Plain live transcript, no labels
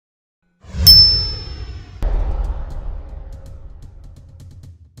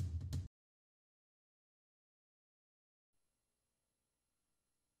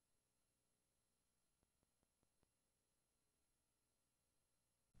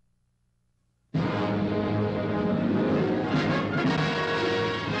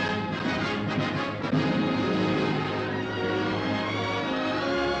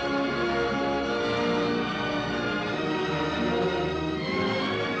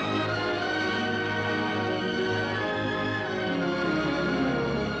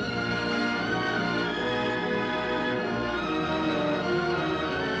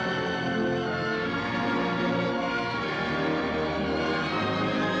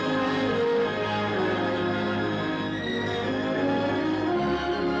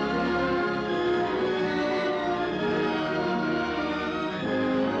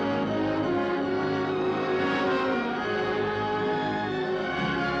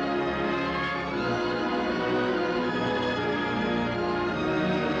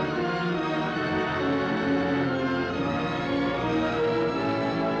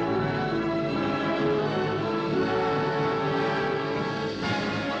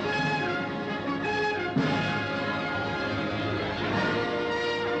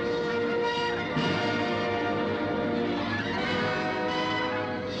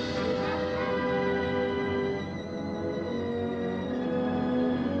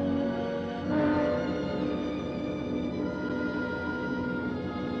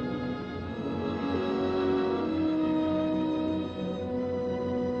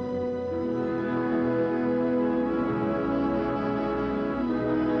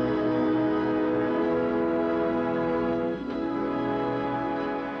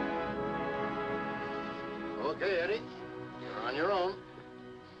Okay, Eddie. You're on your own.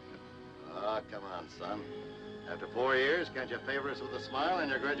 Ah, come on, son. After 4 years, can't you favor us with a smile on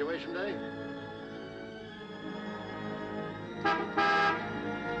your graduation day?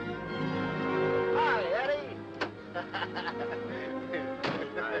 Hi, Eddie.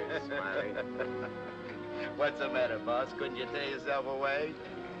 Nice, Smiley. What's the matter, boss? Couldn't you tear yourself away?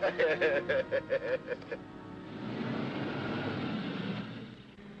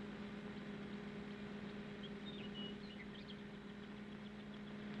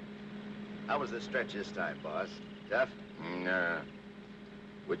 How was the stretch this time, boss? Tough? Nah.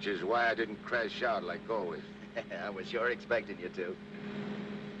 Which is why I didn't crash out like always. I was sure expecting you to.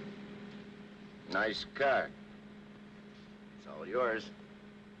 Nice car. It's all yours.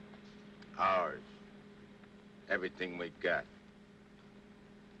 Ours. Everything we got.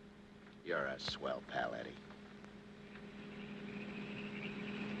 You're a swell pal, Eddie.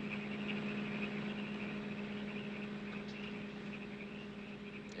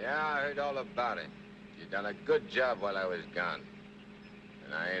 Yeah, I heard all about it. You done a good job while I was gone.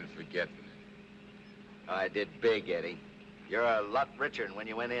 And I ain't forgetting it. I did big, Eddie. You're a lot richer than when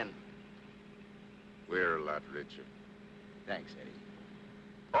you went in. We're a lot richer. Thanks, Eddie.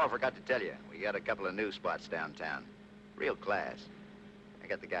 Oh, I forgot to tell you, we got a couple of new spots downtown. Real class. I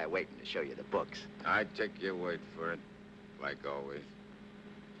got the guy waiting to show you the books. I take your word for it, like always.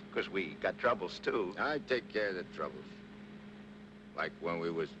 Because we got troubles, too. I take care of the troubles. Like when we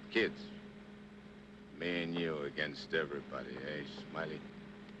was kids. Me and you against everybody, eh, Smiley?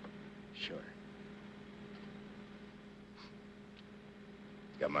 Sure.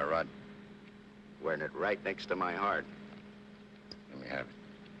 Got my rod? Wearing it right next to my heart. Let me have it.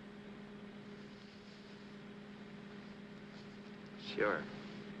 Sure.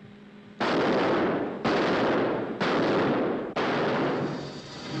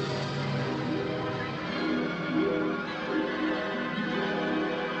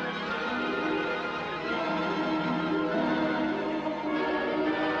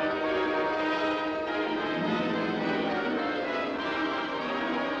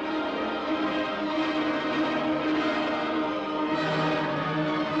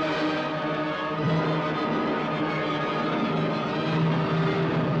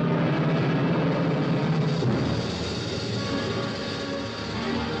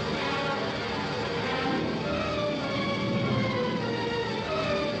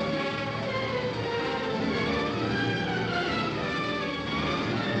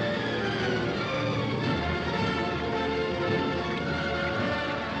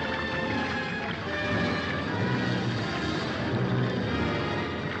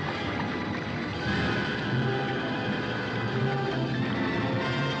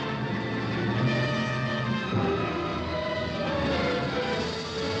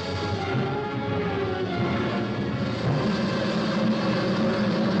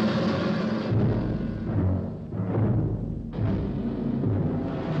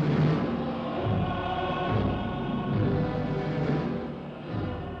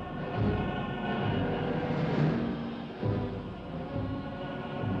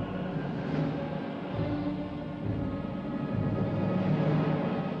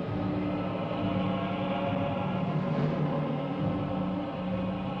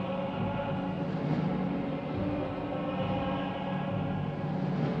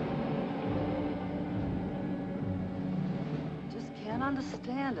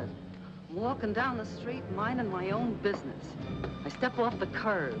 Understand it. I'm walking down the street, minding my own business. I step off the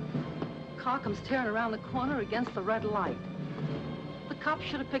curb. Car comes tearing around the corner against the red light. The cop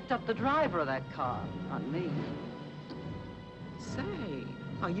should have picked up the driver of that car, not me. Say,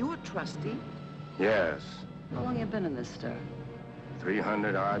 are you a trustee? Yes. How long you been in this stir?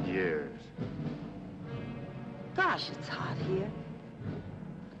 300-odd years. Gosh, it's hot here.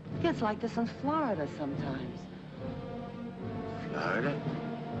 It gets like this in Florida sometimes. Florida?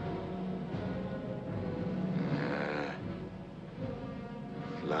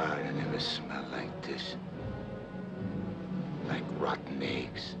 Florida never smelled like this. Like rotten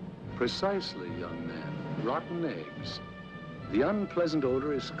eggs. Precisely, young man. Rotten eggs. The unpleasant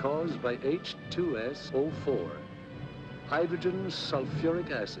odor is caused by H2SO4, hydrogen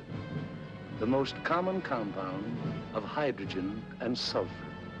sulfuric acid, the most common compound of hydrogen and sulfur.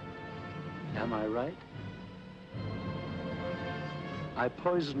 Am I right? I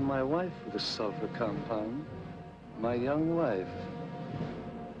poisoned my wife with a sulfur compound. My young wife.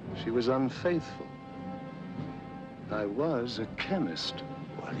 She was unfaithful. I was a chemist.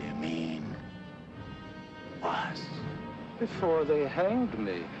 What do you mean? Was? Before they hanged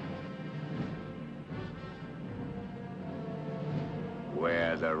me.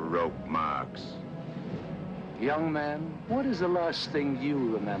 Where are the rope marks? Young man, what is the last thing you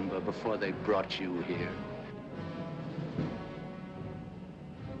remember before they brought you here?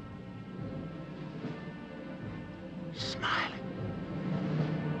 Smiling.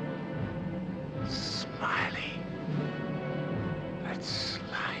 Smiley. That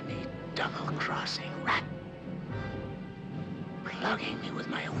slimy, double-crossing rat. Plugging me with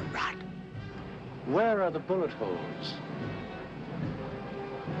my own rod. Where are the bullet holes?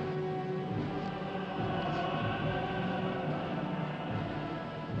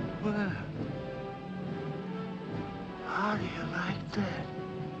 Well, how do you like that?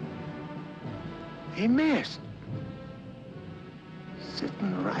 He missed.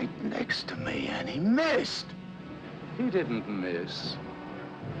 Sitting right next to me, and he missed. He didn't miss.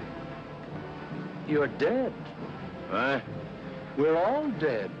 You're dead. What? We're all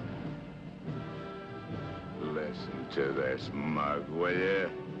dead. Listen to this mug, will you?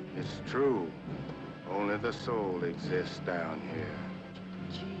 It's true. Only the soul exists down here.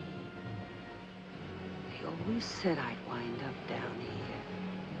 Gee, they always said I'd wind up down here.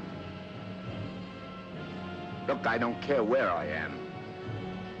 Look, I don't care where I am.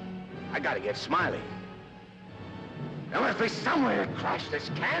 I gotta get Smiley. There must be somewhere to crash this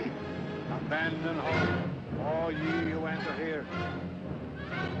can. Abandon hope, all ye who enter here.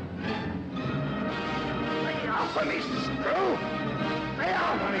 Lay off of me, screw! Lay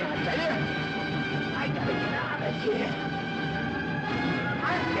off of me, I tell you! I gotta get out of here.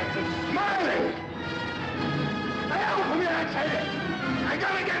 I'm getting Smiley! Lay off of me, I tell you! I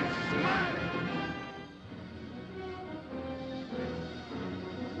gotta get Smiley!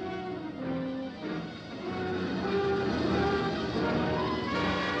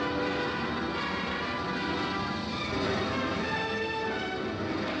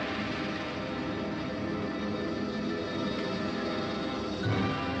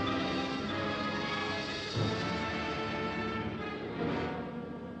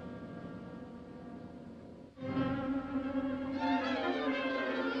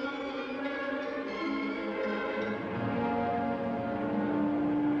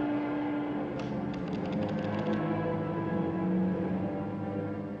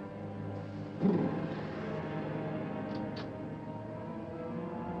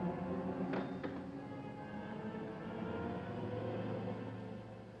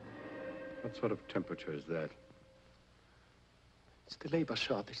 What sort of temperature is that? It's the labor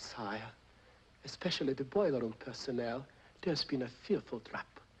shortage, sire. Especially the boiler room personnel. There's been a fearful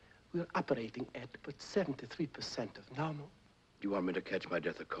drop. We're operating at but 73% of normal. Do you want me to catch my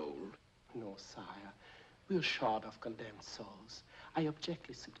death of cold? No, sire. We're short of condemned souls. I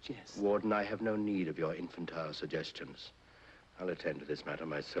objectly suggest... Warden, I have no need of your infantile suggestions. I'll attend to this matter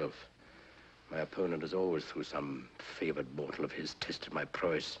myself. My opponent has always, through some favored mortal of his, tested my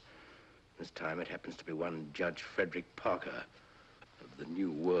prowess. This time it happens to be one Judge Frederick Parker of the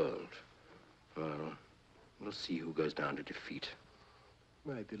New World. Well, we'll see who goes down to defeat.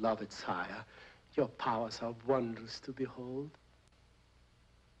 My beloved sire, your powers are wondrous to behold.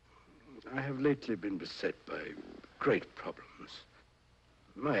 I have lately been beset by great problems.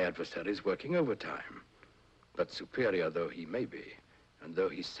 My adversary is working overtime. But superior though he may be, and though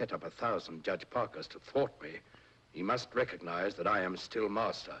he set up 1,000 Judge Parkers to thwart me, he must recognize that I am still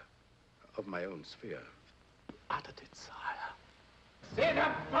master of my own sphere. Uttered it, sire. See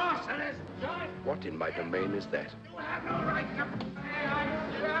the boss of this joint? What in my domain is that? You have no right to... Get out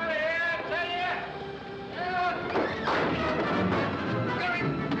of here, I tell you! Get out!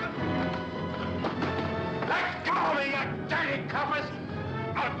 Let go of me, you dirty coppers!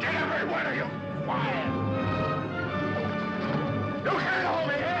 I'll get every one of you fired! You can't hold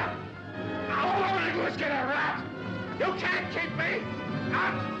me here! All I want to do is get a rat! You can't keep me!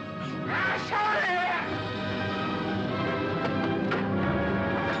 Out of here!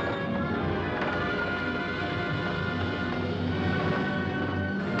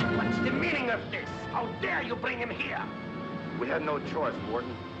 What's the meaning of this? How dare you bring him here? We had no choice,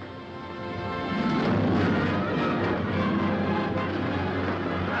 Warden.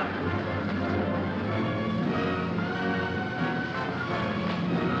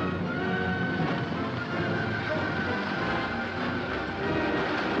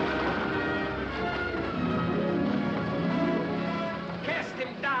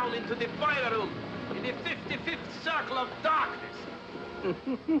 Into the boiler room, in the 55th circle of darkness.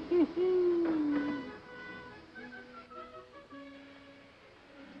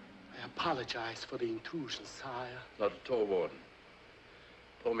 I apologize for the intrusion, sire. Not at all, Warden.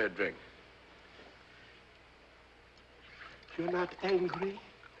 Pour me a drink. You're not angry?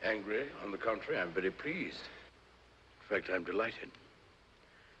 Angry? On the contrary, I'm very pleased. In fact, I'm delighted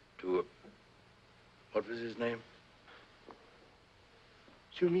to What was his name?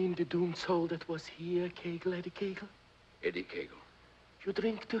 You mean the doomed soul that was here, Kegel, Eddie Kegel? Eddie Kegel. You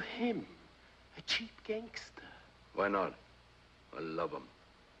drink to him, a cheap gangster. Why not? I love him.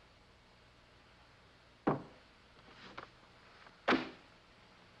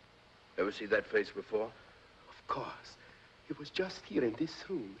 Ever see that face before? Of course. He was just here in this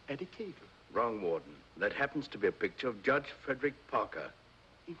room, Eddie Kegel. Wrong, Warden. That happens to be a picture of Judge Frederick Parker.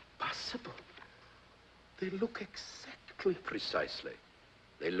 Impossible. They look exactly... Precisely.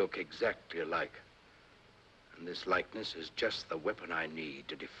 They look exactly alike. And this likeness is just the weapon I need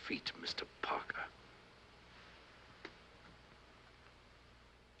to defeat Mr. Parker.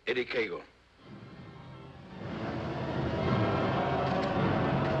 Eddie Kegel.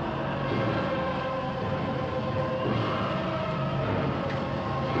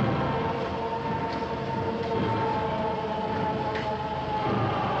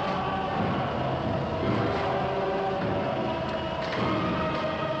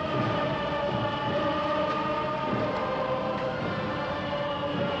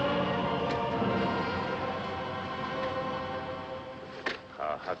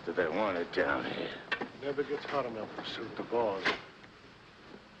 Do they want it down here? Never gets hot enough to suit the boss.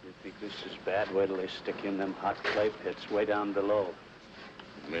 You think this is bad? Wait till they stick you in them hot clay pits way down below.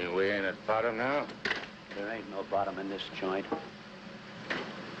 You mean we ain't at bottom now? There ain't no bottom in this joint.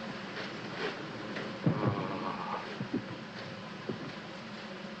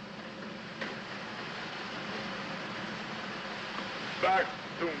 Back,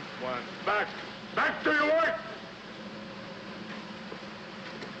 doomed one. Back! Back to your work!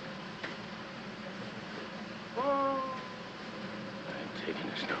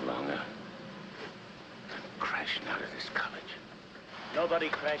 Taking this no longer. I'm crashing out of this college. Nobody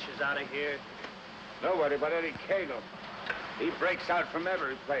crashes out of here. Nobody but Eddie Kegel. He breaks out from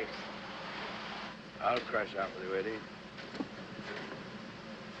every place. I'll crash out with you, Eddie.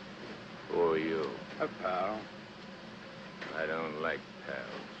 Who are you? A pal. I don't like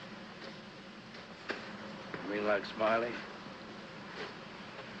pals. You mean like Smiley?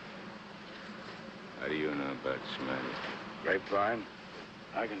 How do you know about Smiley? Grapevine.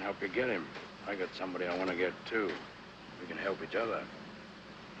 I can help you get him. I got somebody I want to get, too. We can help each other.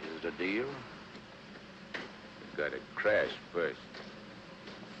 Is it a deal? You gotta crash first.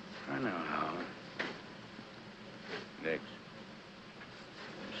 I know how. Next.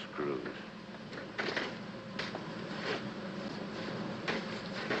 Screws.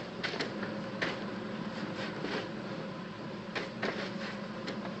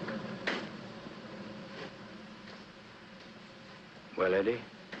 Well, Eddie?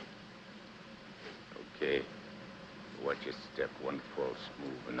 Okay. Watch your step. One false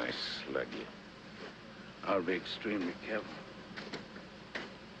move and I slug you. I'll be extremely careful.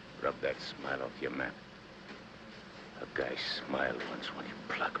 Rub that smile off your map. A guy smiled once when he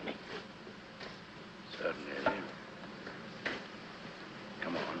plugged me. Certainly, Eddie.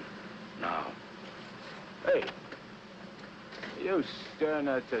 Come on. Now. Hey. You stirring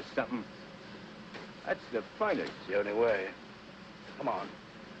her to something? That's the finest. It's the only way. Come on.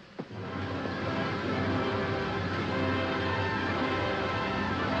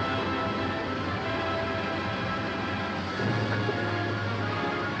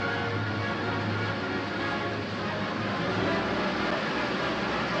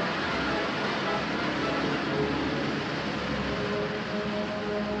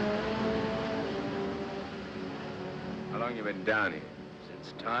 How long you been down here?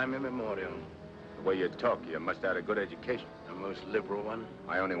 Since time immemorial. The way you talk, you must have had a good education. The most liberal one.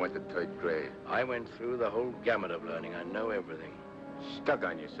 I only went to 3rd grade. I went through the whole gamut of learning. I know everything. Stuck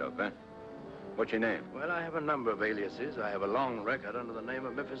on yourself, huh? What's your name? Well, I have a number of aliases. I have a long record under the name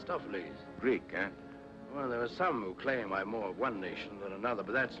of Mephistopheles. Greek, huh? Well, there are some who claim I'm more of one nation than another,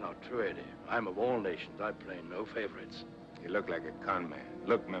 but that's not true, Eddie. I'm of all nations. I play no favorites. You look like a con man.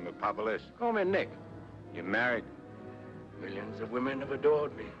 Look, Memopolis. Call me Nick. You married? Millions of women have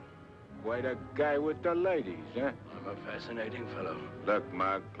adored me. Quite a guy with the ladies, huh? I'm a fascinating fellow. Look,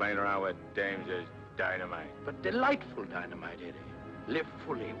 Mark, playing around with dames is dynamite. But delightful dynamite, Eddie. Live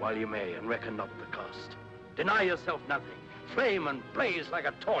fully while you may and reckon not the cost. Deny yourself nothing. Flame and blaze like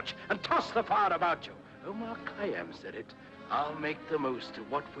a torch and toss the fire about you. Omar Khayyam said it. I'll make the most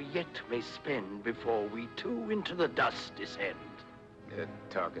of what we yet may spend before we too into the dust descend. You're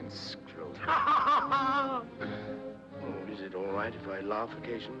talking screw. Oh, is it all right if I laugh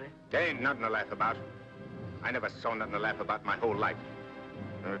occasionally? There ain't nothing to laugh about. I never saw nothing to laugh about my whole life.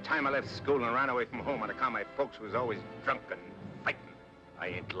 From the time I left school and ran away from home on account my folks was always drunk and fighting, I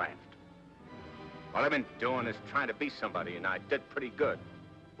ain't laughed. All I've been doing is trying to be somebody, and I did pretty good.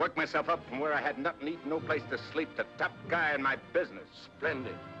 Worked myself up from where I had nothing to eat, no place to sleep, to top guy in my business.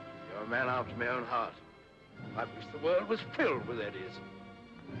 Splendid. You're a man after my own heart. I wish the world was filled with Eddies.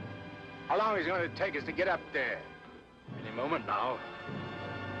 How long is it going to take us to get up there? Any moment now.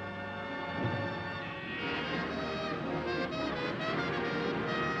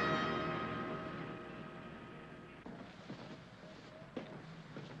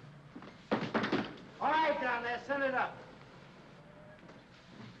 All right, down there, send it up.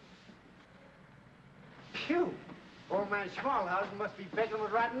 Phew. Old man Schmalhausen must be begging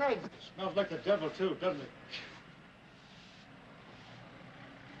with rotten eggs. Smells like the devil, too, doesn't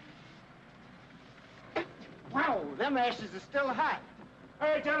it? Wow, them ashes are still hot.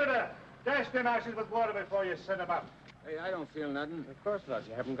 Hey, janitor, dash them ashes with water before you send them up. Hey, I don't feel nothing. Of course not.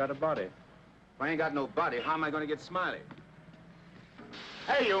 You haven't got a body. If I ain't got no body, how am I going to get Smiley?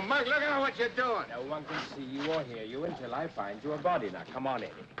 Hey, you mug, look at what you're doing. No one can see you or hear you until I find you a body. Now, come on,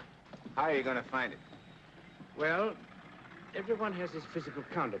 Eddie. How are you going to find it? Well, everyone has his physical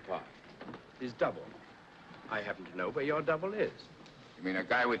counterpart, his double. I happen to know where your double is. You mean a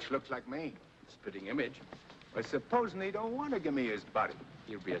guy which looks like me? Spitting image. But supposing he don't want to give me his body?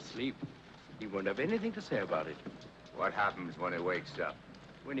 He'll be asleep. He won't have anything to say about it. What happens when he wakes up?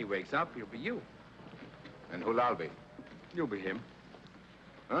 When he wakes up, he'll be you. And who'll I be? You'll be him.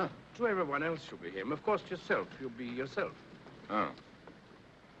 Huh? To everyone else, you'll be him. Of course, yourself. You'll be yourself. Oh.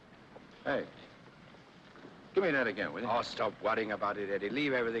 Hey. Give me that again, will you? Oh, stop worrying about it, Eddie.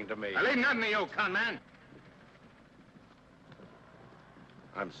 Leave everything to me. I leave nothing to you, con man.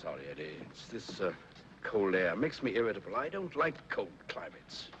 I'm sorry, Eddie. It's this cold air. Makes me irritable. I don't like cold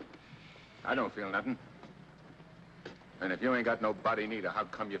climates. I don't feel nothing. And if you ain't got no body neither, how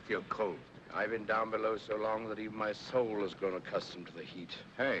come you feel cold? I've been down below so long that even my soul has grown accustomed to the heat.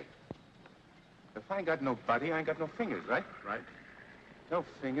 Hey, if I ain't got no body, I ain't got no fingers, right? Right. No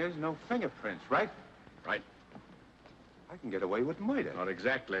fingers, no fingerprints, right? Right. I can get away with murder. Not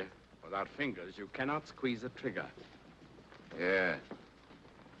exactly. Without fingers, you cannot squeeze a trigger. Yeah.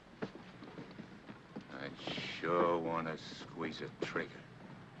 I sure want to squeeze a trigger.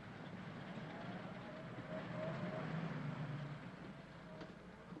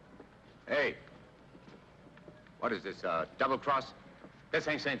 Hey. What is this, double cross? This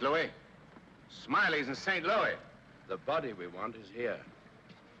ain't St. Louis. Smiley's in St. Louis. The body we want is here.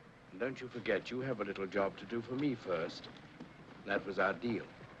 And don't you forget, you have a little job to do for me first. That was our deal.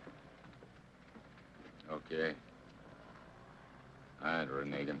 Okay. All right,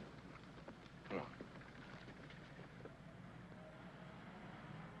 Renegan. Come on.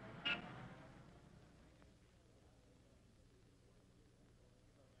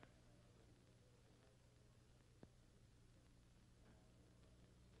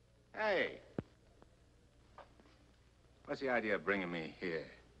 Hey. What's the idea of bringing me here?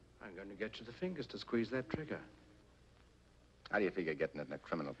 I'm going to get you the fingers to squeeze that trigger. How do you figure getting it in a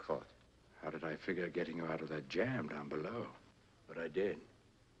criminal court? How did I figure getting you out of that jam down below? But I did.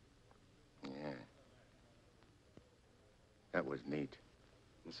 Yeah. That was neat.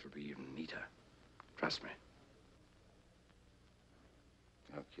 This will be even neater. Trust me.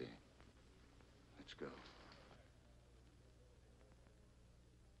 Okay. Let's go.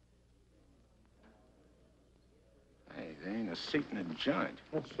 Hey, there ain't a seat in the joint.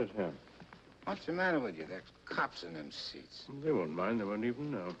 Let's sit here. What's the matter with you? There's cops in them seats. They won't mind. They won't even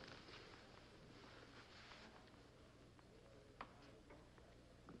know.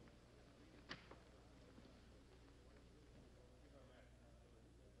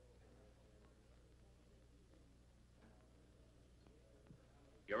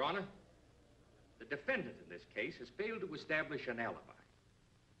 Your Honor, the defendant in this case has failed to establish an alibi.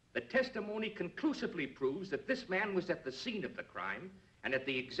 The testimony conclusively proves that this man was at the scene of the crime and at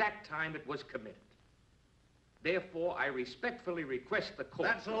the exact time it was committed. Therefore, I respectfully request the court...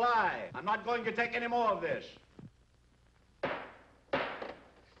 That's a lie. I'm not going to take any more of this. Get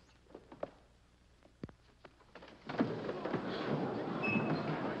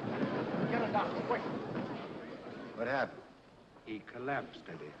a doctor, quick. What happened? He collapsed,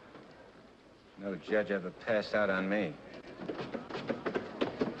 Eddie. No judge ever passed out on me.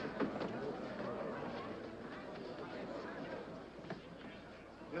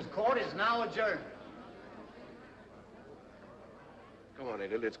 This court is now adjourned. Come on,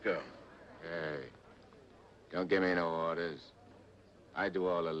 Eddie, let's go. Hey, don't give me no orders. I do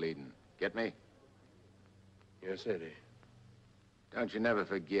all the leading. Get me? Yes, Eddie. Don't you never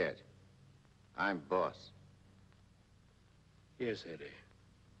forget. I'm boss. Yes, Eddie.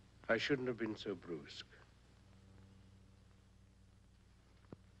 I shouldn't have been so brusque.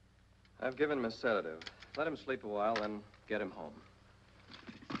 I've given him a sedative. Let him sleep a while, then get him home.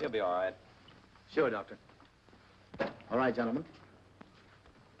 He'll be all right. Sure, Doctor. All right, gentlemen.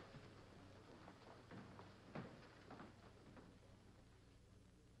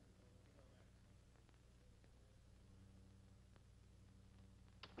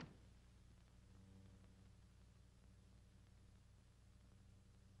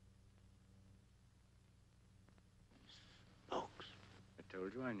 I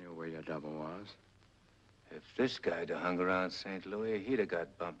told you I knew where your double was. If this guy'd have hung around St. Louis, he'd have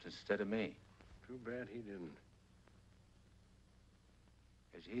got bumped instead of me. Too bad he didn't.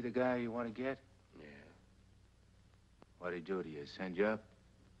 Is he the guy you want to get? Yeah. What'd he do to you? Send you up?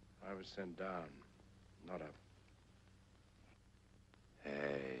 I was sent down, not up.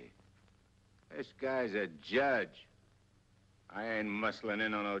 Hey, this guy's a judge. I ain't muscling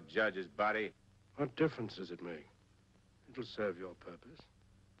in on no judge's body. What difference does it make? It'll serve your purpose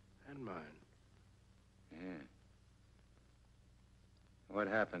and mine. Yeah. What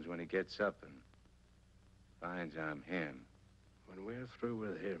happens when he gets up and finds I'm him? When we're through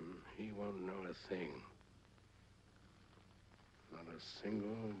with him, he won't know a thing. Not a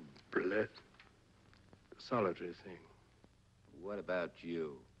single solitary thing. What about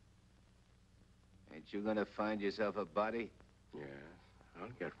you? Ain't you gonna find yourself a body? Yes,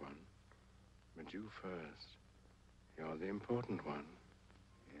 I'll get one. But you first. You're the important one.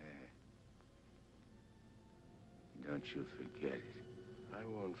 Yeah. Don't you forget it. I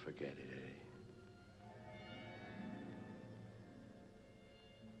won't forget it, Eddie.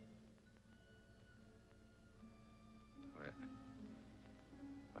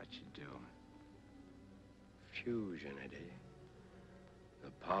 What you doing? Fusion, Eddie.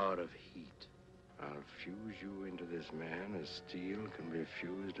 The power of heat. I'll fuse you into this man as steel can be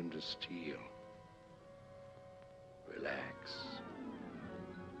fused into steel. Relax.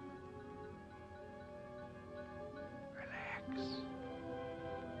 Relax.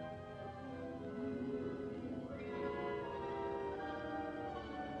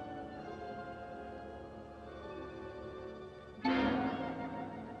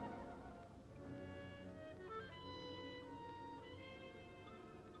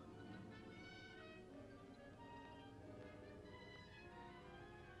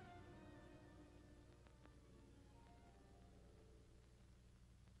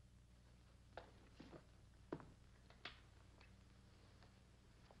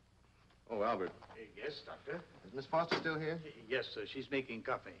 Oh, Albert. Yes, Doctor? Is Miss Foster still here? Yes, sir. She's making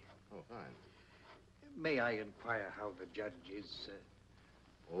coffee. Oh, fine. May I inquire how the judge is?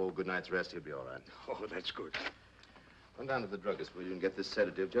 Oh, good night's rest. He'll be all right. Oh, that's good. Run down to the druggist, will you, and get this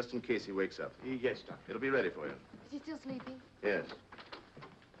sedative just in case he wakes up. Yes, Doctor. It'll be ready for you. Is he still sleeping? Yes.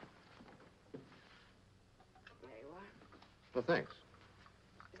 There you are. Well, thanks.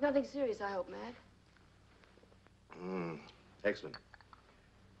 It's nothing serious, I hope, Matt. Excellent.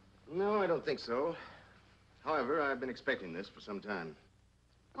 No, I don't think so. However, I've been expecting this for some time.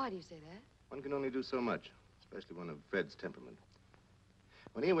 Why do you say that? One can only do so much, especially one of Fred's temperament.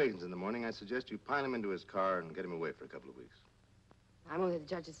 When he awakens in the morning, I suggest you pile him into his car and get him away for a couple of weeks. I'm only the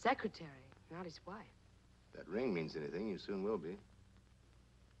judge's secretary, not his wife. If that ring means anything, you soon will be.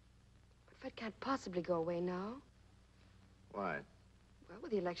 But Fred can't possibly go away now. Why? Well,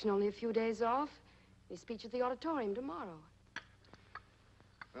 with the election only a few days off, his speech at the auditorium tomorrow.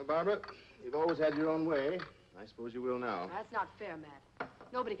 Well, Barbara, you've always had your own way. I suppose you will now. That's not fair, Matt.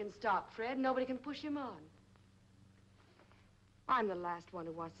 Nobody can stop Fred. Nobody can push him on. I'm the last one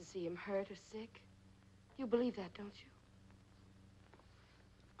who wants to see him hurt or sick. You believe that, don't you?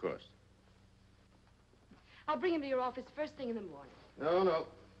 Of course. I'll bring him to your office first thing in the morning. No.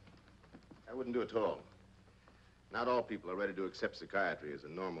 I wouldn't do it at all. Not all people are ready to accept psychiatry as a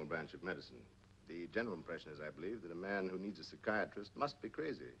normal branch of medicine. The general impression is, I believe, that a man who needs a psychiatrist must be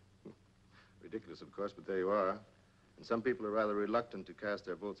crazy. Ridiculous, of course, but there you are. And some people are rather reluctant to cast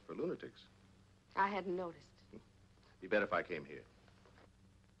their votes for lunatics. I hadn't noticed. Be better if I came here.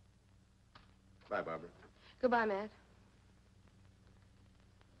 Bye, Barbara. Goodbye, Matt.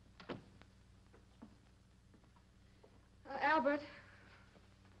 Albert.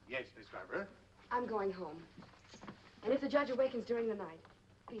 Yes, Miss Barbara? I'm going home. And if the judge awakens during the night,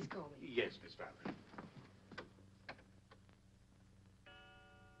 please call me. Yes, Miss Barbara.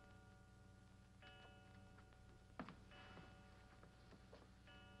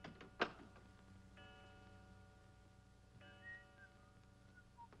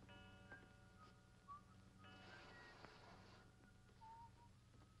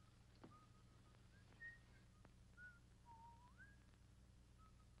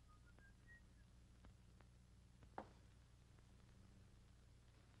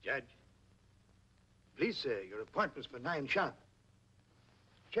 Judge, please, sir, your appointment's for 9 sharp.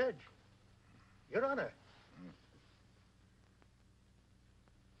 Judge, Your Honor.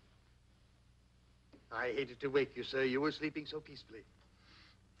 I hated to wake you, sir. You were sleeping so peacefully.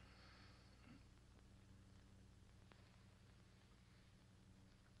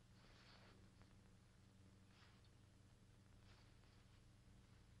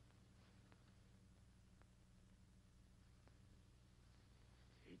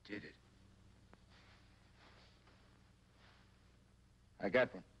 He did it. I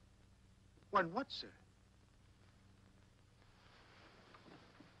got one. One what, sir?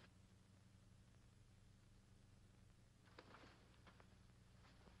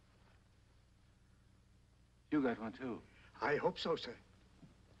 You got one, too. I hope so, sir.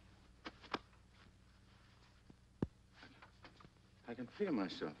 I can feel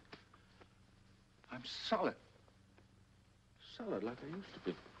myself. I'm solid. Solid like I used to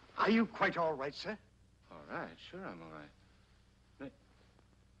be. Are you quite all right, sir? All right, sure I'm all right.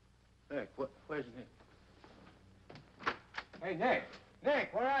 Nick, where's Nick? Hey, Nick! Nick,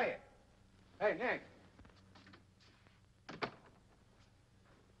 where are you? Hey, Nick!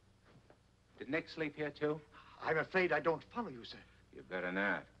 Did Nick sleep here, too? I'm afraid I don't follow you, sir. You better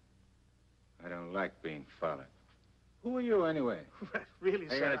not. I don't like being followed. Who are you, anyway? Really, Are you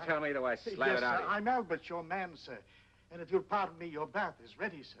sir? going to tell me, or do I slap yes, it out sir, of you? I'm Albert, your man, sir. And if you'll pardon me, your bath is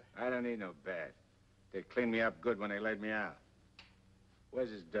ready, sir. I don't need no bath. They cleaned me up good when they laid me out. Where's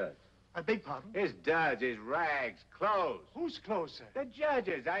his duds? I beg pardon? His duds, his rags, clothes. Whose clothes, sir? The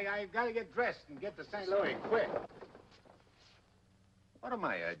judge's. I gotta get dressed and get to St. Louis quick. What am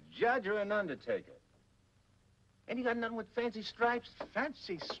I, a judge or an undertaker? Ain't you got nothing with fancy stripes?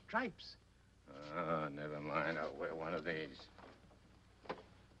 Fancy stripes? Oh, never mind. I'll wear one of these.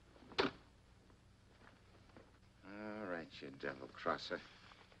 All right, you devil crosser.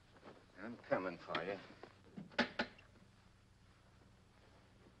 I'm coming for you.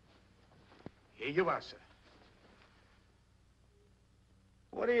 Here you are, sir.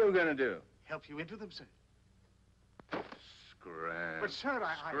 What are you gonna do? Help you into them, sir. Scram. But, sir,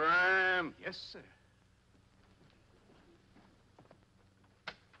 Scram! Yes, sir.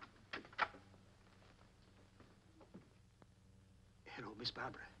 Hello, Miss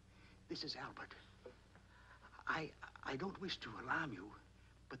Barbara. This is Albert. I don't wish to alarm you,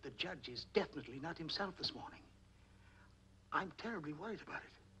 but the judge is definitely not himself this morning. I'm terribly worried about it.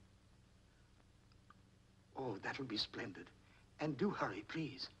 Oh, that'll be splendid. And do hurry,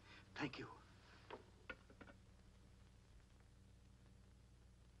 please. Thank you.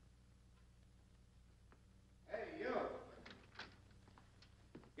 Hey, you!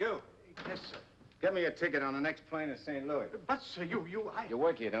 You! Yes, sir. Get me a ticket on the next plane to St. Louis. But, sir, You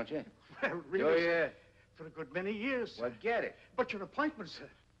work here, don't you? Well, really, Oh, sir, yeah. for a good many years, sir. Well, get it. But your appointment, sir.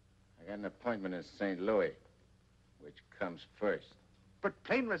 I got an appointment in St. Louis. Which comes first? But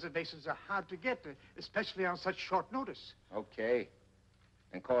plane reservations are hard to get, especially on such short notice. Okay.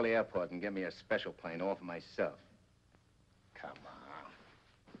 Then call the airport and get me a special plane all for myself. Come on.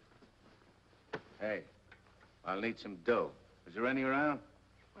 Hey, I'll need some dough. Is there any around?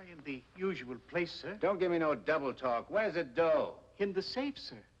 Why, in the usual place, sir. Don't give me no double talk. Where's the dough? In the safe,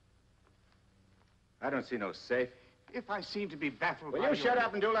 sir. I don't see no safe. If I seem to be baffled Will by you shut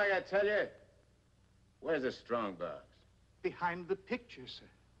up and do like I tell you? Where's the strong box? Behind the picture, sir.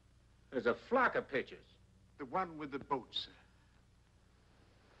 There's a flock of pictures. The one with the boat, sir.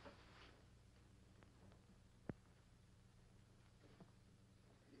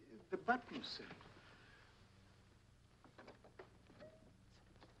 The button, sir.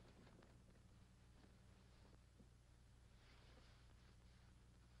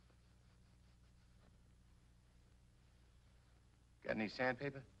 Got any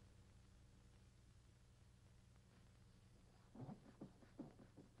sandpaper?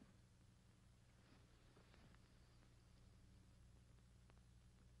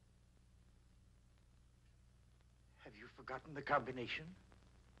 Have you forgotten the combination?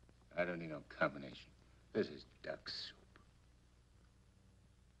 I don't need no combination. This is duck soup.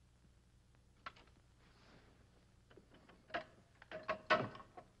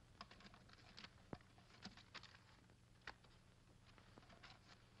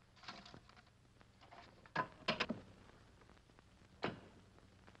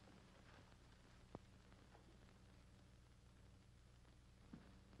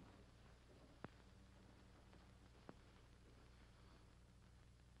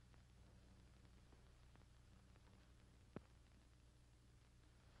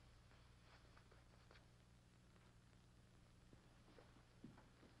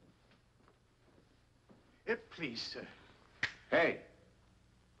 Please, sir. Hey,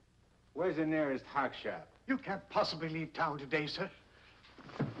 where's the nearest hock shop? You can't possibly leave town today, sir.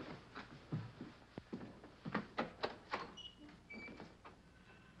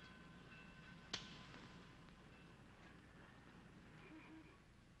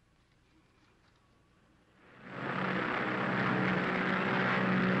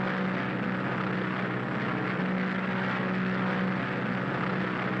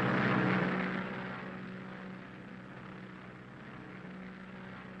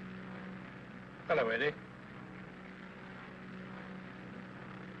 Hello, Eddie.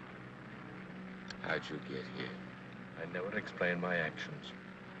 How'd you get here? I never explain my actions.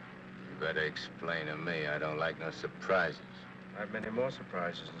 You better explain to me. I don't like no surprises. I have many more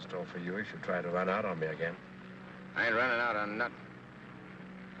surprises in store for you if you try to run out on me again. I ain't running out on nothing.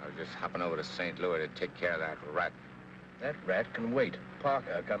 I was just hopping over to St. Louis to take care of that rat. That rat can wait.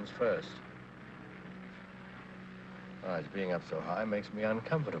 Parker comes first. Besides, being up so high makes me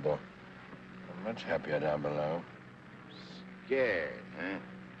uncomfortable. I'm much happier down below. Scared, huh?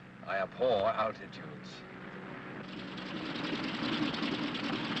 I abhor altitudes.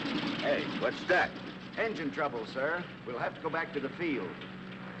 Hey, what's that? Engine trouble, sir. We'll have to go back to the field.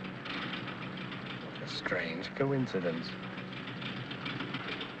 What a strange coincidence.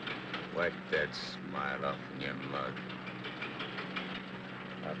 Wipe that smile off in your mug.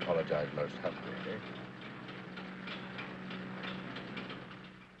 I apologize most humbly, Eddie.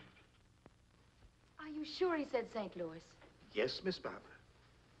 Are you sure he said St. Louis? Yes, Miss Barbara.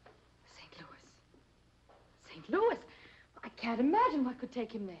 St. Louis. St. Louis? I can't imagine what could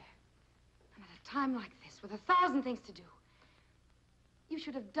take him there. And at a time like this, with 1,000 things to do. You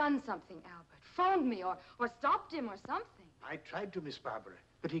should have done something, Albert. Phoned me or stopped him or something. I tried to, Miss Barbara,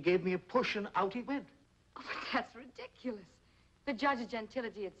 but he gave me a push and out he went. Oh, but that's ridiculous. The judge is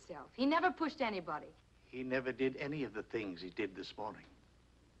gentility itself. He never pushed anybody. He never did any of the things he did this morning.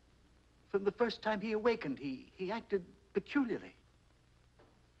 From the first time he awakened, he acted peculiarly.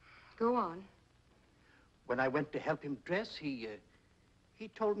 Go on. When I went to help him dress, he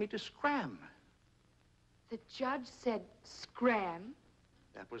told me to scram. The judge said scram?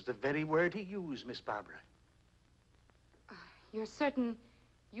 That was the very word he used, Miss Barbara. You're certain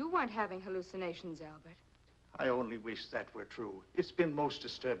you weren't having hallucinations, Albert? I only wish that were true. It's been most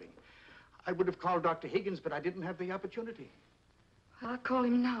disturbing. I would have called Dr. Higgins, but I didn't have the opportunity. I'll call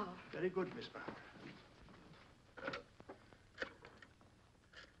him now. Very good, Miss Barbara.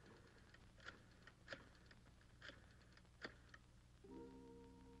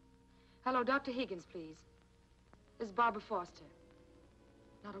 Hello, Dr. Higgins, please. This is Barbara Foster.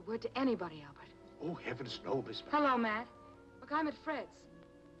 Not a word to anybody, Albert. Oh, heavens, no, Miss Barbara. Hello, Matt. Look, I'm at Fred's.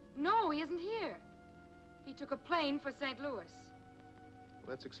 No, he isn't here. He took a plane for St. Louis. Well,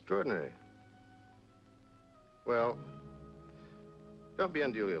 that's extraordinary. Well, don't be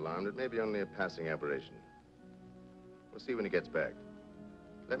unduly alarmed. It may be only a passing aberration. We'll see when he gets back.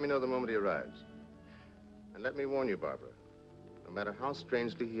 Let me know the moment he arrives. And let me warn you, Barbara, no matter how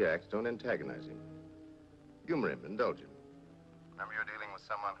strangely he acts, don't antagonize him. Humor him, indulge him. Remember, you're dealing with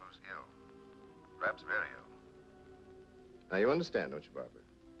someone who's ill. Perhaps very ill. Now, you understand, don't you, Barbara?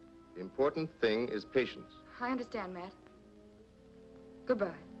 The important thing is patience. I understand, Matt. Goodbye.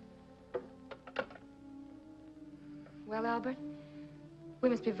 Well, Albert, we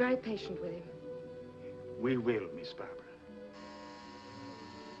must be very patient with him. We will, Miss Barbara.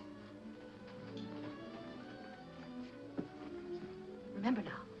 Remember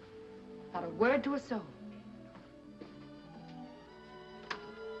now, not a word to a soul.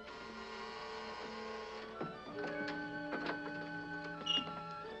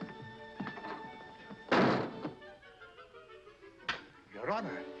 Your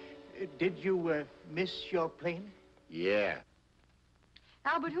Honor, did you miss your plane? Yeah.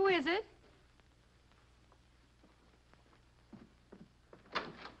 Albert, who is it? The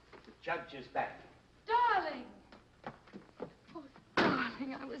judge is back. Darling! Oh,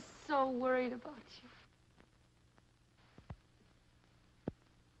 darling, I was so worried about you.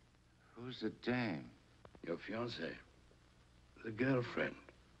 Who's the dame? Your fiancée. The girlfriend.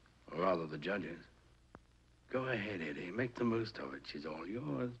 Or rather, the judge's. Go ahead, Eddie. Make the most of it. She's all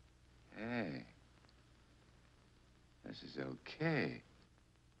yours. Hey. This is okay.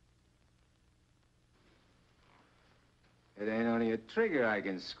 It ain't only a trigger I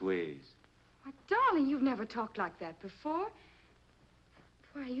can squeeze. Why, darling, you've never talked like that before.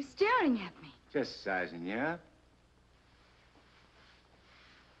 Why are you staring at me? Just sizing you up.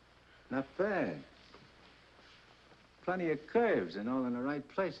 Not bad. Plenty of curves and all in the right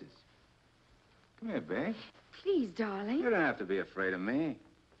places. Come here, babe. Please, darling. You don't have to be afraid of me.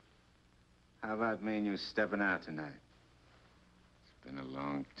 How about me and you stepping out tonight? It's been a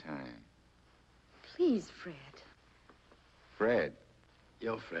long time. Please, Fred. Fred?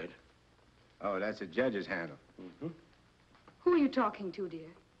 You're Fred. Oh, that's a judge's handle. Mm-hmm. Who are you talking to, dear?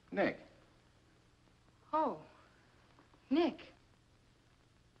 Nick. Oh, Nick.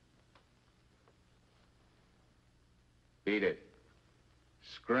 Beat it.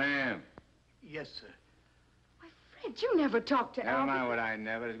 Scram. Yes, sir. Why, Fred, you never talked to Never Albert. mind what I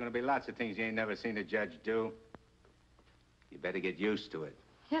never. There's going to be lots of things you ain't never seen a judge do. You better get used to it.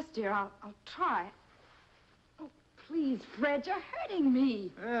 Yes, dear, I'll try. Oh, please, Fred, you're hurting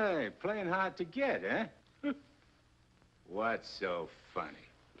me. Hey, playing hard to get, eh? What's so funny?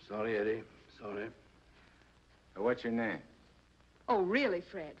 Sorry, Eddie. Sorry. What's your name? Oh, really,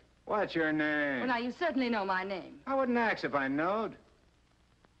 Fred? What's your name? Well, now, you certainly know my name. I wouldn't ask if I knowed.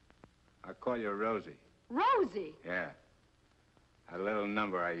 I'll call you Rosie. Rosie? Yeah. A little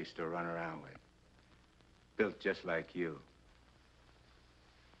number I used to run around with. Built just like you.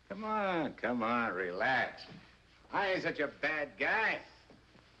 Come on, relax. I ain't such a bad guy.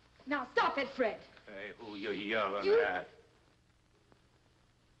 Now, stop it, Fred. Hey, who you yelling You- at?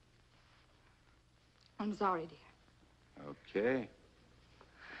 I'm sorry, dear. Okay.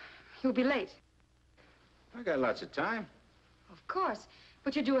 You'll be late. I got lots of time. Of course.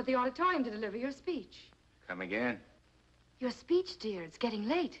 But you're due at the auditorium to deliver your speech. Come again? Your speech, dear. It's getting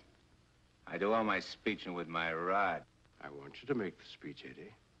late. I do all my speeching with my rod. I want you to make the speech,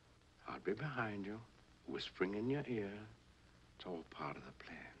 Eddie. I'll be behind you, whispering in your ear. It's all part of the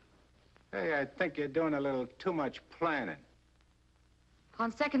plan. Hey, I think you're doing a little too much planning.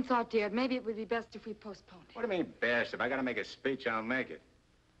 On second thought, dear, maybe it would be best if we postponed it. What do you mean, best? If I gotta make a speech, I'll make it.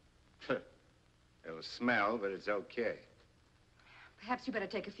 It'll smell, but it's okay. Perhaps you better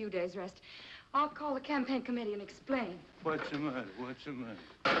take a few days' rest. I'll call the campaign committee and explain. What's the matter? What's the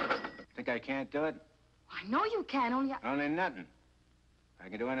matter? Think I can't do it? I know you can, Only nothing. I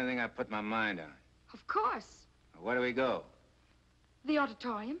can do anything I put my mind on. Of course. Where do we go? The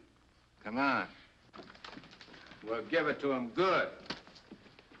auditorium. Come on. We'll give it to him good.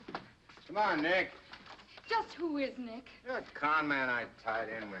 Come on, Nick. Just who is Nick? You're a con man I tied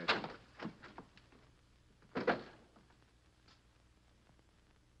in with.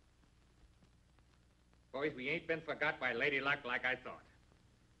 Boys, we ain't been forgot by Lady Luck like I thought.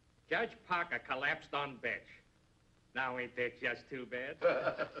 Judge Parker collapsed on bench. Now ain't that just too bad?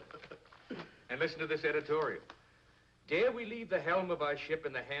 And listen to this editorial. Dare we leave the helm of our ship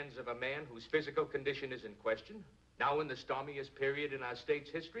in the hands of a man whose physical condition is in question, now in the stormiest period in our state's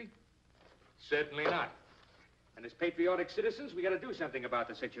history? Certainly not. And as patriotic citizens, we gotta do something about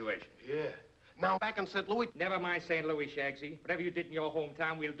the situation. Yeah. Now, back in St. Louis... Never mind St. Louis, Shagsy. Whatever you did in your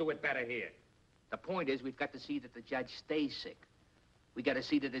hometown, we'll do it better here. The point is, we've got to see that the judge stays sick. We got to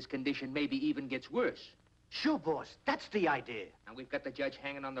see that his condition maybe even gets worse. Sure, boss. That's the idea. And we've got the judge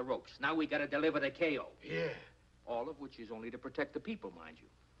hanging on the ropes. Now we got to deliver the KO. Yeah. All of which is only to protect the people, mind you.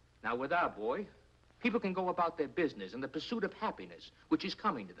 Now, with our boy, people can go about their business in the pursuit of happiness, which is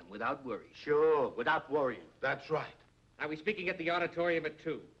coming to them without worry. Sure, without worrying. That's right. Now, we're speaking at the auditorium at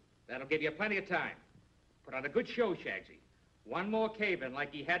 2. That'll give you plenty of time. Put on a good show, Shagsy. One more cave-in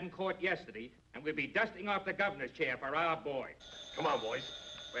like he had in court yesterday, and we'll be dusting off the governor's chair for our boy. Come on, boys.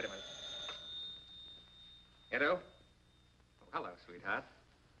 Wait a minute. Edo? Oh, hello, sweetheart.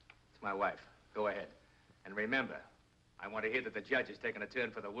 It's my wife. Go ahead. And remember, I want to hear that the judge is taking a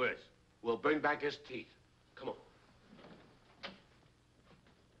turn for the worse. We'll bring back his teeth. Come on.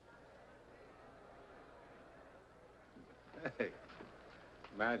 Hey,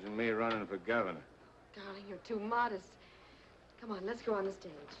 imagine me running for governor. Darling, you're too modest. Come on, let's go on the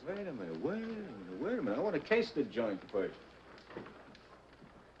stage. Wait a minute. I want to case the joint first.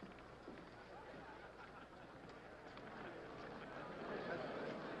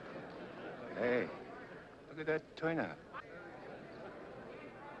 Hey, look at that turnout.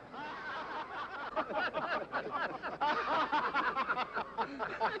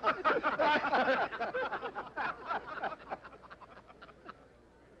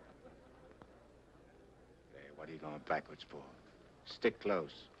 Hey, what are you going backwards for? Stick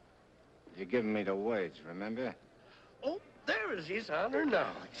close. You're giving me the words, remember? Oh, there is His Honor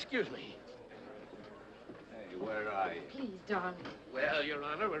now. Excuse me. Hey, where are you? Please, darling. Well, Your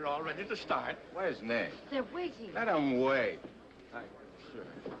Honor, we're all ready to start. Where's Nick? They're waiting. Let him wait. Sure.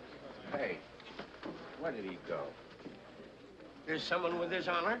 Hey, where did he go? There's someone with His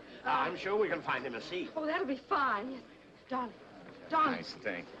Honor. I'm sure we can find him a seat. Oh, that'll be fine. Yes. Darling. Darling. Nice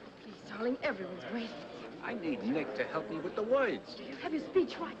thing. Please, darling, everyone's waiting. I need Nick to help me with the words. Do you have your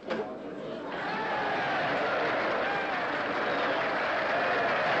speech right now?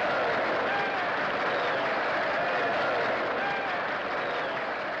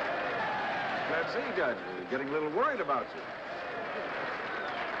 Glad to see you, Judge. We're getting a little worried about you.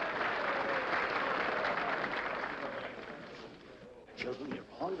 Children, you're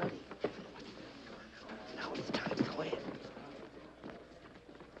all ready. Now it's time to go ahead.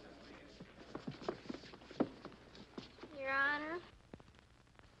 Your Honor.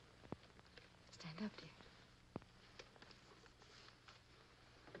 Stand up, dear.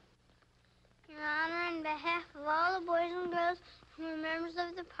 Your Honor, on behalf of all the boys and girls from America members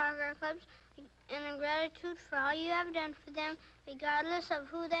of the Parker Clubs, and in gratitude for all you have done for them, regardless of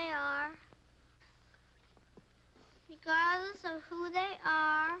who they are. Regardless of who they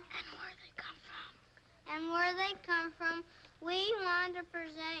are. And where they come from. And where they come from, we want to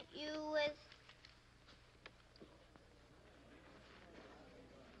present you with...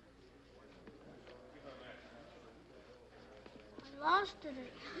 I lost it.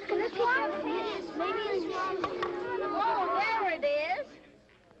 Look at this one. Maybe it's wrong. Oh, there it is.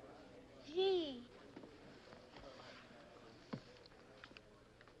 Gee.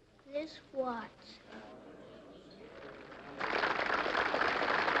 This what?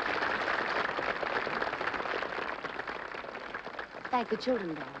 Thank the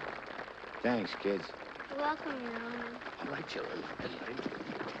children, Dad. Thanks, kids. You're welcome, Your Honor. All right, children.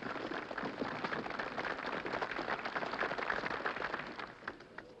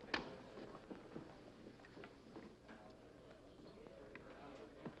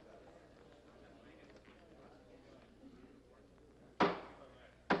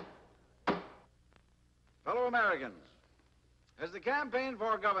 Fellow Americans, as the campaign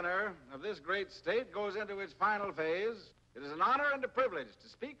for governor of this great state goes into its final phase, it is an honor and a privilege to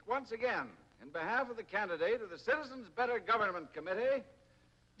speak once again in behalf of the candidate of the Citizens Better Government Committee,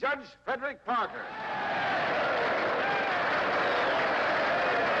 Judge Frederick Parker.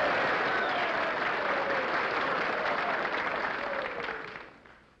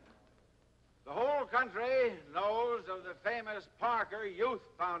 The whole country knows of the famous Parker Youth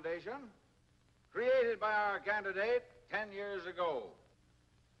Foundation, created by our candidate 10 years ago.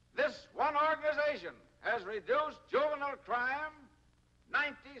 This one organization has reduced juvenile crime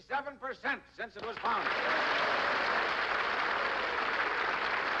 97% since it was founded.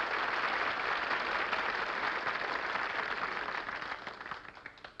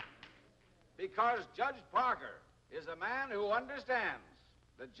 Because Judge Parker is a man who understands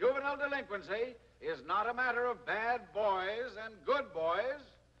that juvenile delinquency is not a matter of bad boys and good boys,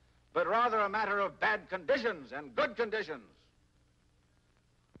 but rather a matter of bad conditions and good conditions.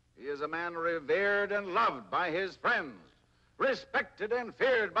 He is a man revered and loved by his friends, respected and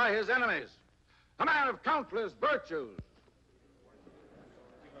feared by his enemies, a man of countless virtues.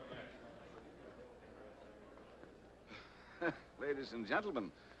 Ladies and gentlemen,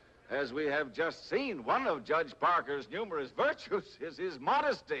 as we have just seen, one of Judge Parker's numerous virtues is his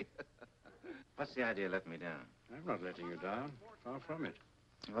modesty. What's the idea of letting me down? I'm not letting you down. Far from it.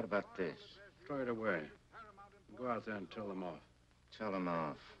 What about this? Throw it away. Go out there and tell them off. Tell them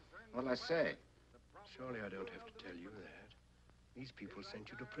off. What'll I say? Surely I don't have to tell you that. These people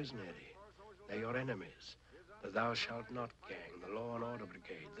sent you to prison, Eddie. They're your enemies. The Thou Shalt Not gang, the Law and Order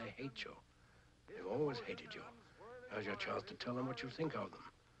Brigade. They hate you. They've always hated you. Now's your chance to tell them what you think of them.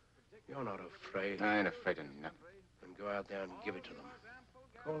 You're not afraid. I ain't afraid of nothing. Then go out there and give it to them.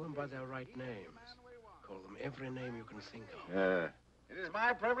 Call them by their right names. Call them every name you can think of. It is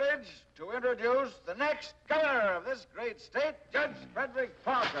my privilege to introduce the next governor of this great state, Judge Frederick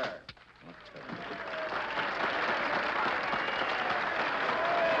Parker.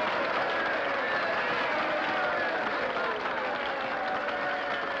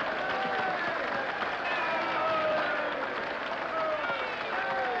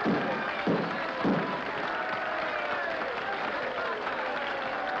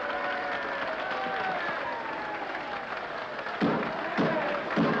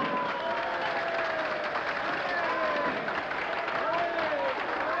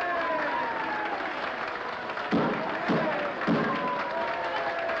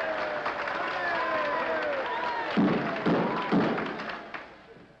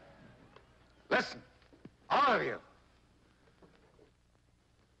 Listen, all of you.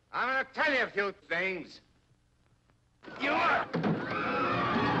 I'm going to tell you a few things. You are...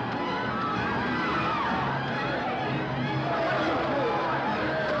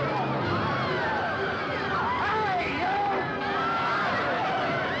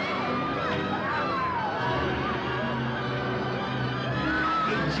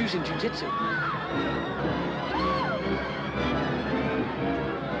 He's using jiu-jitsu.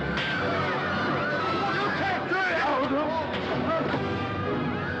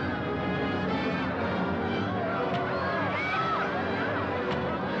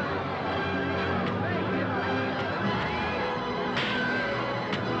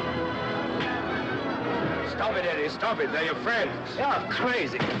 Stop it, Eddie. Stop it. They're your friends. You're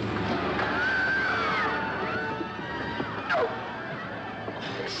crazy.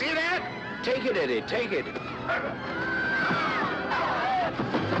 See that? Take it, Eddie. Take it.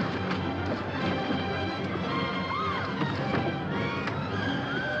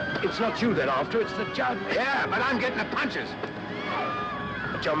 It's not you they're after, it's the judge. Yeah, but I'm getting the punches.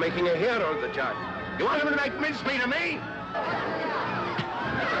 But you're making a hero of the judge. You want him to make mincemeat of me?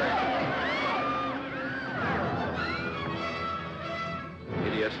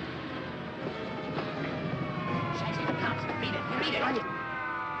 Idiot. Sexy, the cops. Beat it. Beat it.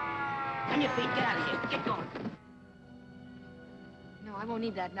 On your feet. Get out of here. Get going. No, I won't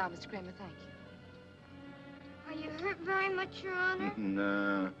need that now, Mr. Kramer, thank you. Are you hurt very much, Your Honor?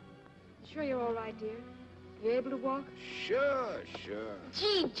 No. Sure you're all right, dear? You able to walk? Sure.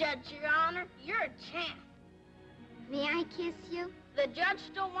 Gee, Judge, Your Honor, you're a champ. May I kiss you? The judge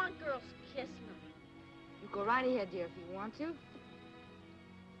don't want girls to kiss me. You go right ahead, dear, if you want to.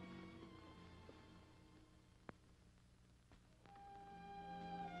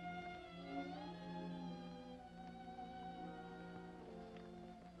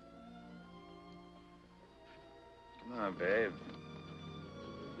 Come on, babe.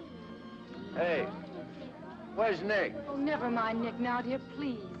 Hey, where's Nick? Oh, never mind Nick now, dear,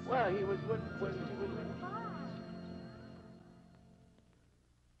 please. Well, he was with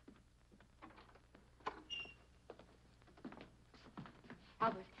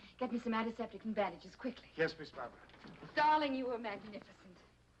Albert, get me some antiseptic and bandages, quickly. Yes, Miss Barbara. Darling, you were magnificent.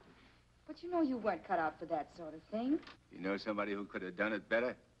 But you know you weren't cut out for that sort of thing. You know somebody who could have done it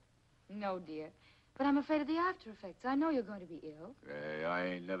better? No, dear. But I'm afraid of the after effects. I know you're going to be ill. Hey, I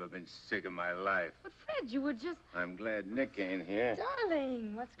ain't never been sick in my life. But, Fred, you were just... I'm glad Nick ain't here.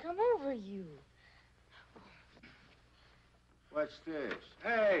 Darling, what's come over you? What's this?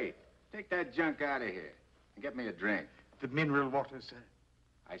 Hey, take that junk out of here and get me a drink. The mineral water, sir.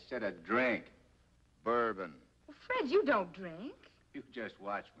 I said a drink. Bourbon. Well, Fred, you don't drink. You just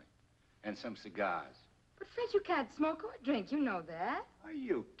watch me. And some cigars. But, Fred, you can't smoke or drink. You know that. Are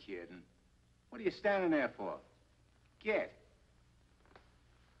you kidding? What are you standing there for? Get.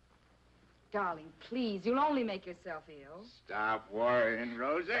 Darling, please, you'll only make yourself ill. Stop worrying,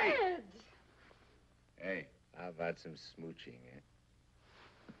 Rosie. Fred! Hey, how about some smooching, eh?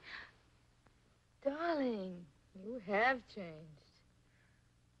 Darling, you have changed.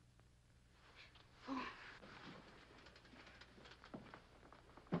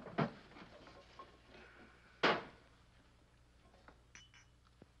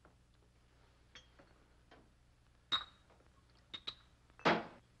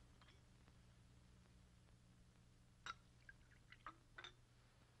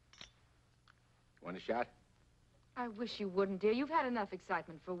 Want a shot? I wish you wouldn't, dear. You've had enough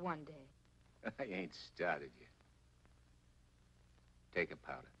excitement for one day. I ain't started yet. Take a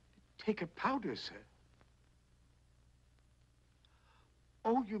powder. Take a powder, sir?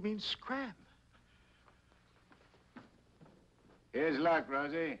 Oh, you mean scram? Here's luck,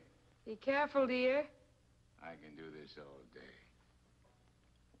 Rosie. Be careful, dear. I can do this all day.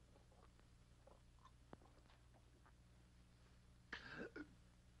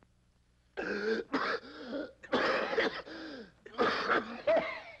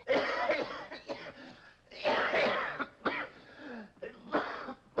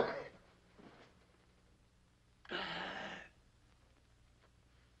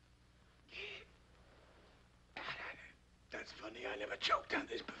 That's funny. I never choked on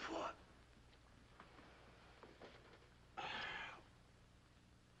this before.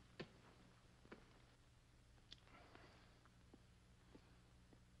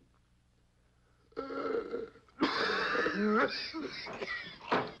 What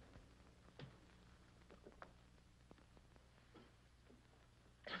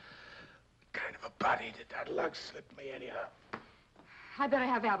kind of a body did that lug slip me anyhow? I better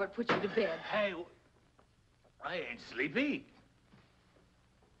have Albert put you to bed. Hey, I ain't sleepy.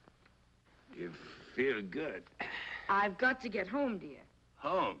 You feel good. I've got to get home, dear.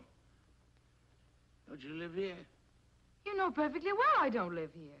 Home? Don't you live here? You know perfectly well I don't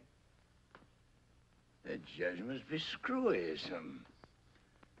live here. The judge must be screwy or something.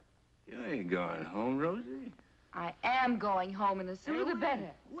 You ain't going home, Rosie. I am going home, and the sooner the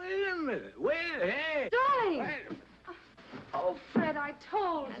better. Wait a minute. Wait, hey. Darling! Wait a minute. Oh, Fred, I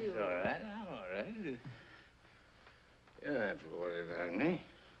told you. That's all right. I'm all right. You don't have to worry about me.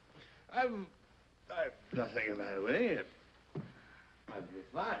 I've nothing the matter with me. I'll be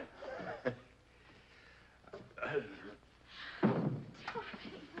fine.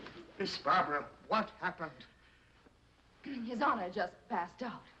 Miss Barbara, what happened? His Honor just passed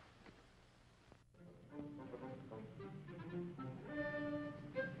out.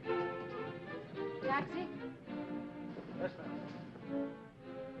 Taxi? Yes, ma'am.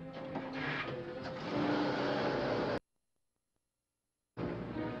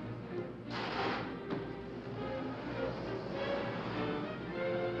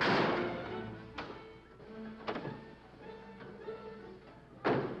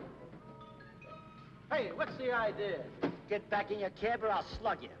 Hey, what's the idea? Get back in your cab or I'll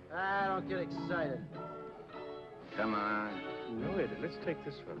slug you. I don't get excited. Come on. No, Eddie, let's take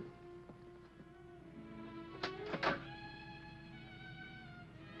this one.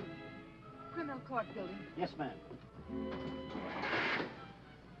 Criminal court building. Yes, ma'am.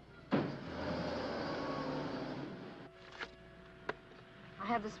 I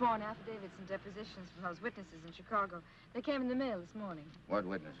have the sworn affidavits and depositions from those witnesses in Chicago. They came in the mail this morning. What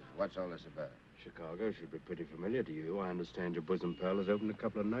witnesses? What's all this about? Chicago should be pretty familiar to you. I understand your bosom pal has opened a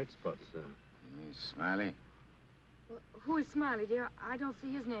couple of night spots, sir. You mean Smiley? Well, who is Smiley, dear? I don't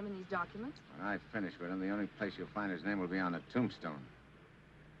see his name in these documents. When I finish with him, the only place you'll find his name will be on the tombstone.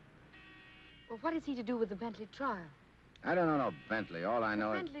 Well, what is he to do with the Bentley trial? I don't know no Bentley. All I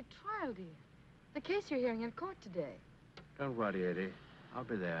know is... Bentley trial, dear. The case you're hearing in court today. Don't worry, Eddie. I'll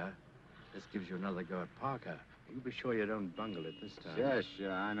be there. This gives you another go at Parker. You be sure you don't bungle it this time. Sure,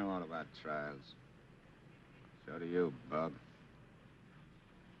 sure. I know all about trials. So do you, Bub.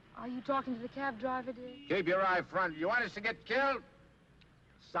 Are you talking to the cab driver, dear? Keep your eye front. You want us to get killed?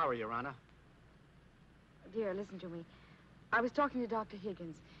 Sorry, Your Honor. Dear, listen to me. I was talking to Dr.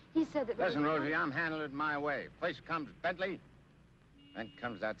 Higgins. He said that... Listen, Rosie, I'm handling it my way. First comes Bentley, then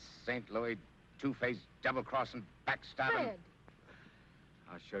comes that St. Louis two-faced, double-crossing, backstabbing... Fred!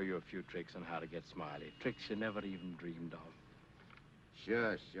 I'll show you a few tricks on how to get Smiley. Tricks you never even dreamed of.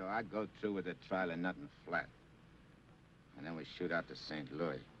 Sure, sure. I go through with the trial and nothing flat. And then we shoot out to St.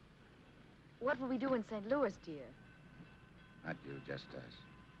 Louis. What will we do in St. Louis, dear? Not you, just us.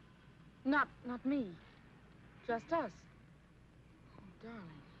 Not me. Just us. Oh, darling.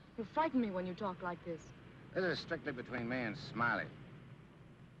 You frighten me when you talk like this. This is strictly between me and Smiley.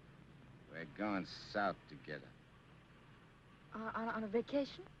 We're going south together. On a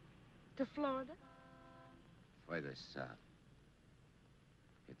vacation? To Florida? Further south.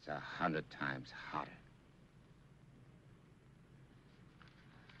 It's 100 times hotter.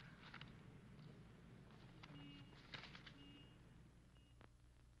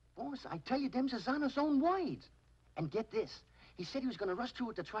 Boss, I tell you, them's his honor's own words. And get this. He said he was going to rush through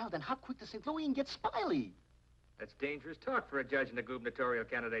with the trial, then hop quick to St. Louis and get Smiley. That's dangerous talk for a judge and a gubernatorial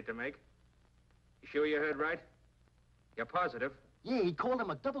candidate to make. You sure you heard right? You're positive? Yeah, he called him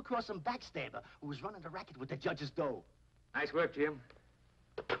a double-crossing backstabber who was running the racket with the judge's dough. Nice work, Jim.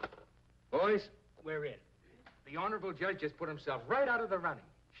 Boys, We're in. the honorable judge just put himself right out of the running.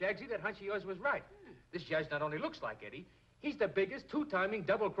 Shagsy, that hunch of yours was right. This judge not only looks like Eddie, he's the biggest two-timing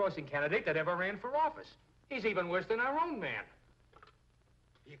double-crossing candidate that ever ran for office. He's even worse than our own man.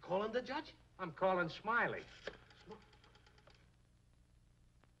 You calling the judge? I'm calling Smiley.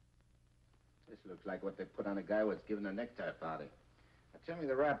 This looks like what they put on a guy who was given a necktie party. Now, tell me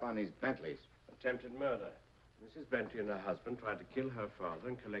the rap on these Bentleys. Attempted murder. Mrs. Bentley and her husband tried to kill her father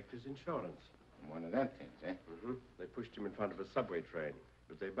and collect his insurance. One of them things, eh? Mm-hmm. They pushed him in front of a subway train,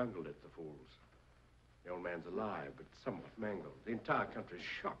 but they bungled it, the fools. The old man's alive, but somewhat mangled. The entire country's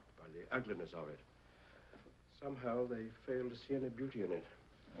shocked by the ugliness of it. Somehow they failed to see any beauty in it.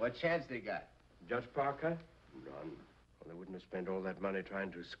 What chance they got? Judge Parker? None. Well, they wouldn't have spent all that money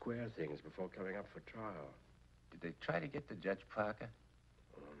trying to square things before coming up for trial. Did they try to get to Judge Parker?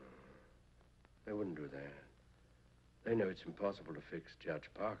 Oh, no. They wouldn't do that. They know it's impossible to fix Judge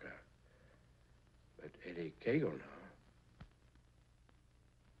Parker. But Eddie Cagle now.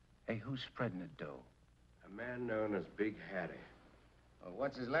 Hey, who's spreading the dough? A man known as Big Harry. Well,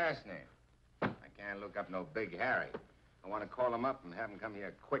 what's his last name? I can't look up no Big Harry. I want to call him up and have him come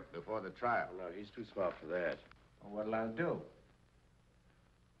here quick before the trial. No, he's too smart for that. Well, what'll I do?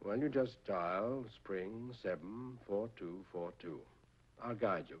 Well, you just dial spring 74242. I'll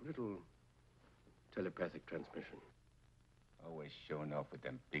guide you. A little telepathic transmission. Always showing off with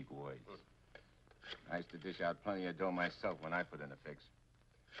them big words. I used to dish out plenty of dough myself when I put in a fix.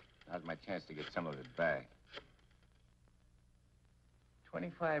 Now's my chance to get some of it back.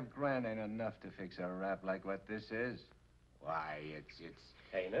 25 grand ain't enough to fix a rap like what this is. Why, it's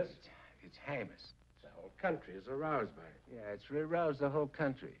heinous? It's heinous. The whole country is aroused by it. Yeah, it's aroused the whole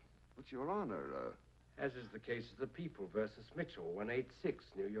country. But, Your Honor, As is the case of the People versus Mitchell, 186,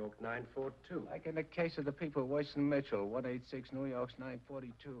 New York 942. Like in the case of the People, Weston Mitchell, 186, New York's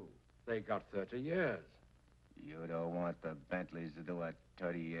 942. They got 30 years. You don't want the Bentleys to do a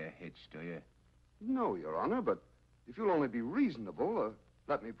 30-year hitch, do you? no, Your Honor, but if you'll only be reasonable,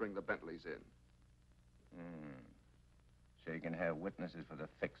 let me bring the Bentleys in. So you can have witnesses for the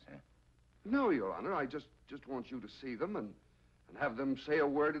fix, huh? No, Your Honor, I just want you to see them and have them say a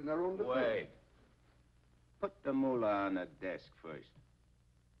word in their own defense. Wait. Put the moolah on the desk first.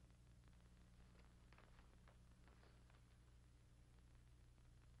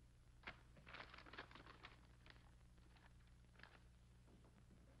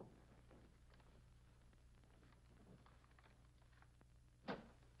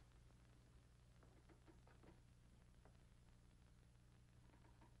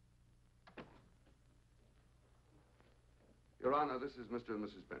 Your Honor, this is Mr. and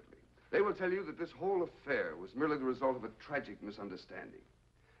Mrs. Bentley. They will tell you that this whole affair was merely the result of a tragic misunderstanding.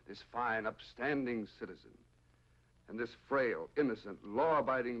 This fine, upstanding citizen and this frail, innocent,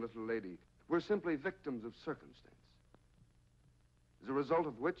 law-abiding little lady were simply victims of circumstance. As a result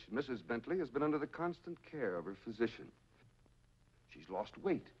of which, Mrs. Bentley has been under the constant care of her physician. She's lost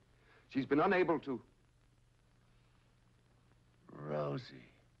weight. She's been unable to... Rosie.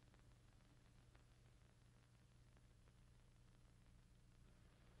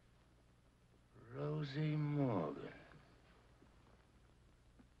 Rosie Morgan.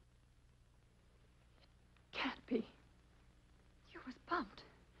 Can't be. You was bumped.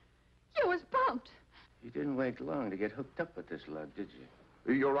 You was bumped. You didn't wait long to get hooked up with this lug, did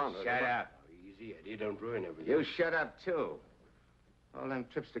you? Your Honor. Shut up. Easy, Eddie. Don't ruin everything. You shut up, too. All them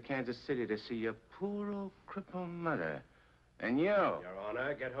trips to Kansas City to see your poor old crippled mother. And you. Your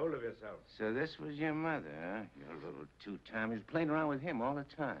Honor, get hold of yourself. So this was your mother, huh? Your little two-timer. You're playing around with him all the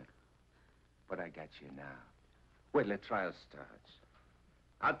time. But I got you now. Wait till the trial starts.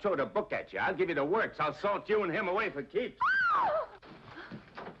 I'll throw the book at you. I'll give you the works. I'll salt you and him away for keeps.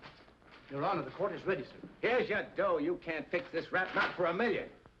 Your Honor, the court is ready, sir. Here's your dough. You can't fix this rap, not for $1 million.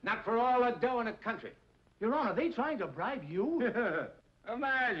 Not for all the dough in the country. Your Honor, they trying to bribe you?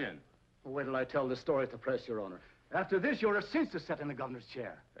 Imagine. Well, wait till I tell the story at the press, Your Honor. After this, you're a cinch to sit in the governor's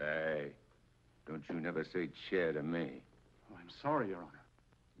chair. Hey, don't you never say chair to me. Oh, I'm sorry, Your Honor.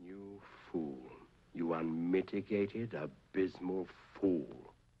 You fool. You unmitigated, abysmal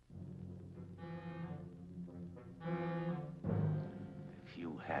fool. If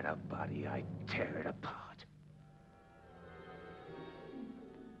you had a body, I'd tear it apart.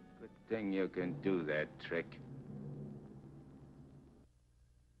 Good thing you can do that trick.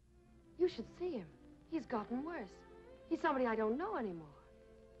 You should see him. He's gotten worse. He's somebody I don't know anymore.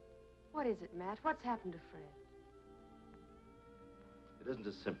 What is it, Matt? What's happened to Fred? It isn't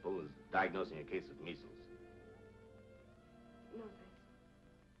as simple as diagnosing a case of measles. No, thanks.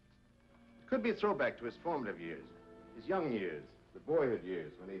 It could be a throwback to his formative years, his young years, the boyhood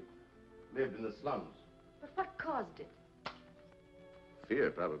years when he lived in the slums. But what caused it? Fear,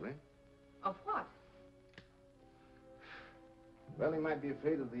 probably. Of what? Well, he might be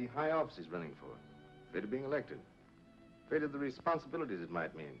afraid of the high office he's running for. Afraid of being elected. Afraid of the responsibilities it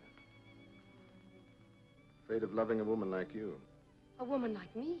might mean. Afraid of loving a woman like you. A woman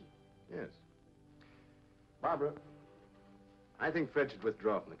like me? Yes. Barbara, I think Fred should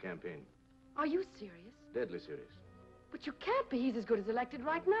withdraw from the campaign. Are you serious? Deadly serious. But you can't be. He's as good as elected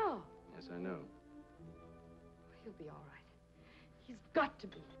right now. Yes, I know. He'll be all right. He's got to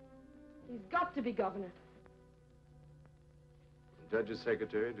be. He's got to be governor. Judge's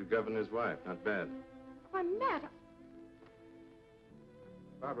secretary to governor's wife. Not bad. Why, Matt,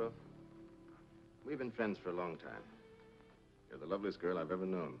 Barbara, we've been friends for a long time. You're the loveliest girl I've ever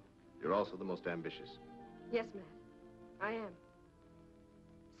known. You're also the most ambitious. Yes, Matt, I am.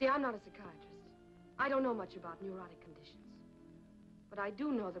 See, I'm not a psychiatrist. I don't know much about neurotic conditions. But I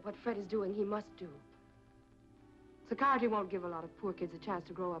do know that what Fred is doing, he must do. Psychiatry won't give a lot of poor kids a chance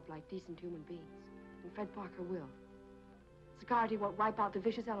to grow up like decent human beings. And Fred Parker will. Psychiatry won't wipe out the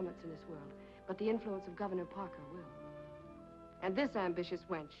vicious elements in this world, but the influence of Governor Parker will. And this ambitious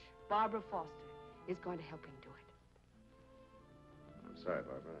wench, Barbara Foster, is going to help him do it. I'm sorry,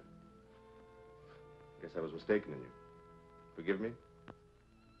 Barbara. I guess I was mistaken in you. Forgive me?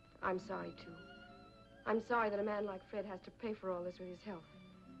 I'm sorry, too. I'm sorry that a man like Fred has to pay for all this with his health.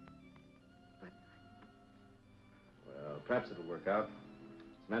 But... Well, perhaps it'll work out. As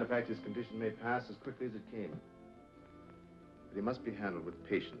a matter of fact, his condition may pass as quickly as it came. But he must be handled with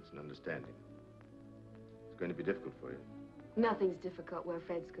patience and understanding. It's going to be difficult for you. Nothing's difficult where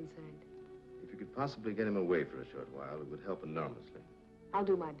Fred's concerned. If you could possibly get him away for a short while, it would help enormously. I'll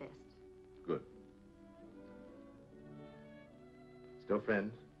do my best. Good. Still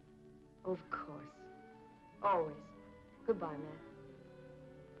friends? Of course. Always. Goodbye, Matt.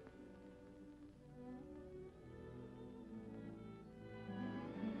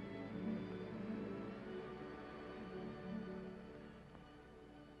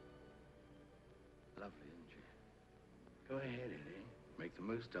 Lovely, isn't she? Go ahead, Eddie. Make the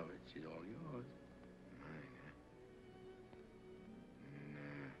most of it. She's all yours.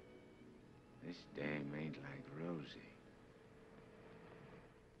 Nah. This dame ain't like Rosie.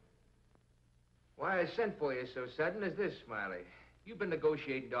 Why I sent for you so sudden is this, Smiley. You've been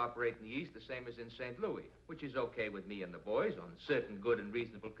negotiating to operate in the East the same as in St. Louis, which is okay with me and the boys on certain good and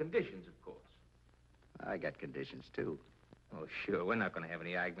reasonable conditions, of course. I got conditions, too. Oh, sure. We're not going to have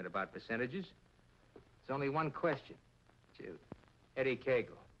any argument about percentages. It's only one question. Shoot. Eddie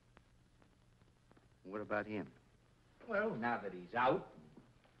Cagle. What about him? Well, now that he's out,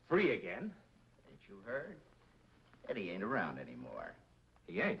 free again. Ain't you heard? Eddie ain't around anymore.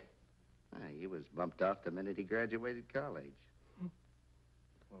 He ain't? He was bumped off the minute he graduated college.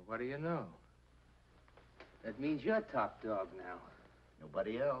 Well, what do you know? That means you're top dog now.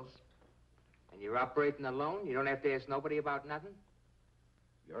 Nobody else. And you're operating alone? You don't have to ask nobody about nothing?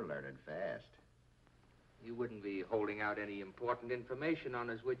 You're learning fast. You wouldn't be holding out any important information on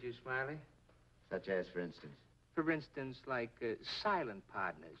us, would you, Smiley? Such as, for instance? For instance, like silent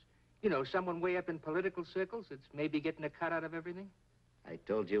partners. You know, someone way up in political circles that's maybe getting a cut out of everything? I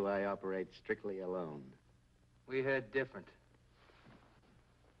told you I operate strictly alone. We heard different.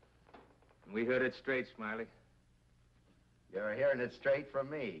 And we heard it straight, Smiley. You're hearing it straight from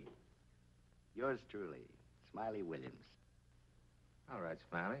me. Yours truly, Smiley Williams. All right,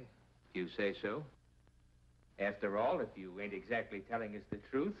 Smiley. If you say so. After all, if you ain't exactly telling us the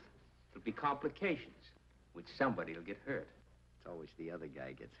truth, there'll be complications, which somebody will get hurt. It's always the other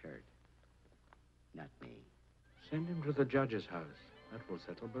guy gets hurt, not me. Send him to the judge's house. That will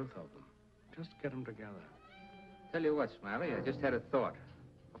settle both of them. Just get them together. Tell you what, Smiley, I just had a thought.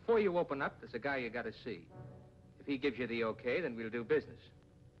 Before you open up, there's a guy you gotta see. If he gives you the okay, then we'll do business.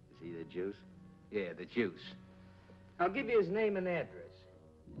 Is he the juice? Yeah, the juice. I'll give you his name and address.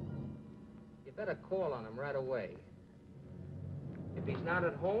 You better call on him right away. If he's not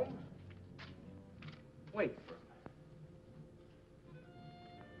at home, wait for him.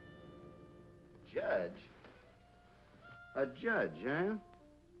 Judge? A judge, huh?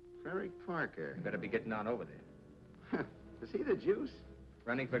 Frederick Parker. You better be getting on over there. Is he the juice?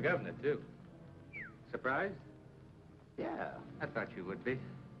 Running for governor, too. Surprised? Yeah. I thought you would be.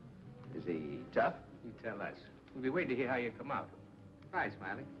 Is he tough? You tell us. We'll be waiting to hear how you come out. Bye,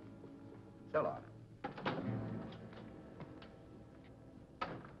 Smiley. So long.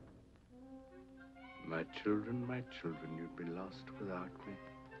 My children, you'd be lost without me.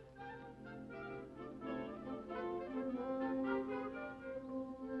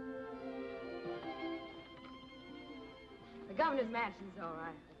 The governor's mansion's all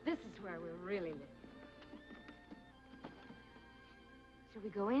right, but this is where we'll really live. Shall we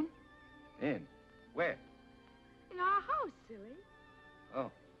go in? In? Where? In our house, silly.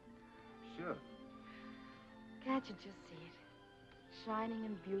 Oh, sure. Can't you just see it? Shining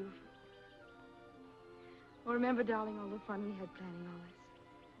and beautiful. Oh, remember, darling, all the fun we had planning all this?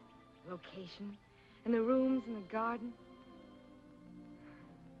 Location, and the rooms, and the garden.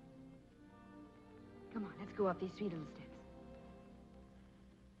 Come on, let's go up these sweet little steps.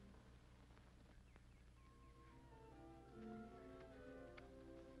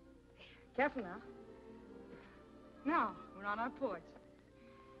 Careful now. Now, we're on our porch.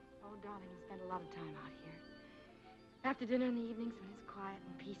 Oh, darling, we spent a lot of time out here. After dinner in the evenings when it's quiet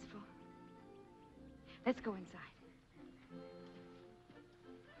and peaceful. Let's go inside.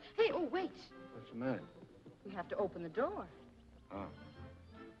 Hey, oh, wait. What's the matter? We have to open the door. Oh.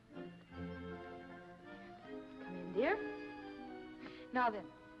 Come in, dear. Now then.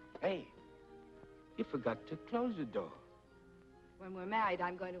 Hey, you forgot to close the door. When we're married,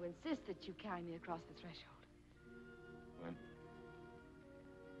 I'm going to insist that you carry me across the threshold. When?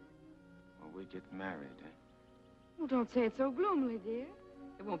 Well, we get married, eh? Well, don't say it so gloomily, dear.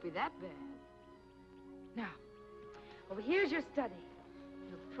 It won't be that bad. Now, over here's your study.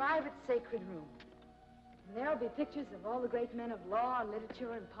 Your private sacred room. And there'll be pictures of all the great men of law and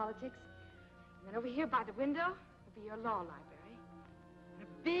literature and politics. And then over here by the window will be your law library. And a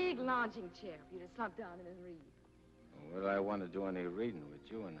big lounging chair for you to slump down in and read. Well, would I want to do any reading with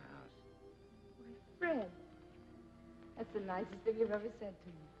you in the house? Why, Fred, that's the nicest thing you've ever said to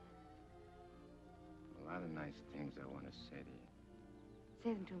me. A lot of nice things I want to say to you.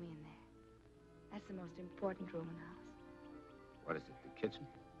 Say them to me in there. That's the most important room in the house. What is it, the kitchen?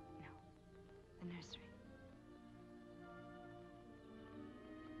 No, the nursery.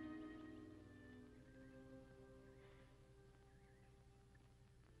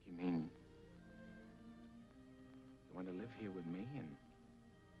 You mean you want to live here with me and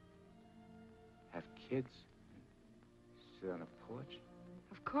have kids and sit on a porch?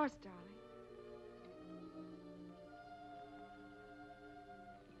 Of course, darling.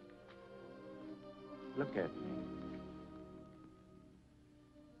 Look at me.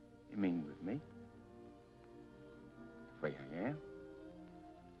 You mean with me? The way I am?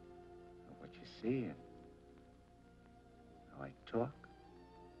 Or what you see and how I talk?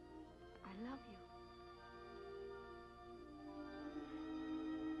 I love you.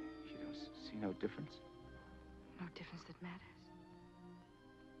 You don't see no difference? No difference that matters.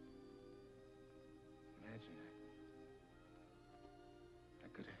 Imagine I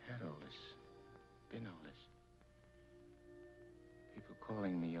could have had all this, been all this.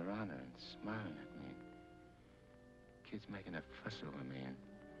 calling me Your Honor and smiling at me. Kids making a fuss over me and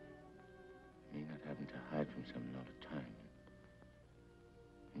me not having to hide from something all the time.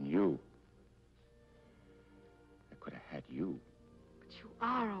 And you. I could have had you. But you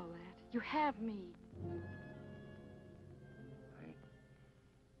are all that. You have me.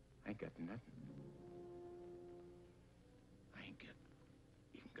 I ain't got nothing. I ain't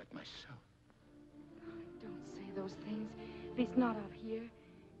even got myself. Don't say those things. At least not out here.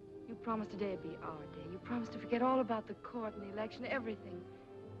 You promised today'd be our day. You promised to forget all about the court and the election, everything.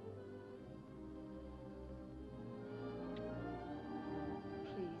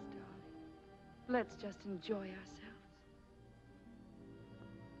 Please, darling. Let's just enjoy ourselves.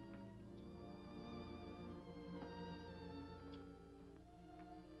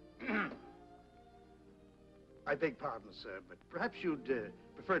 I beg pardon, sir, but perhaps you'd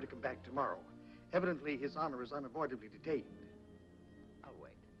prefer to come back tomorrow. Evidently, His Honor is unavoidably detained. I'll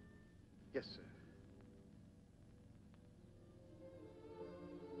wait. Yes, sir.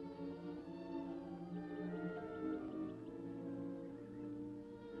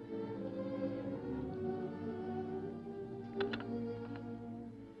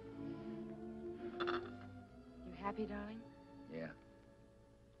 You happy, darling? Yeah.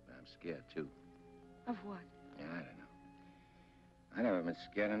 But I'm scared, too. Of what? Yeah, I don't know. I never been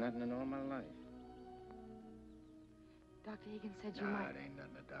scared of nothing in all my life. Dr. Egan said you No, might... it ain't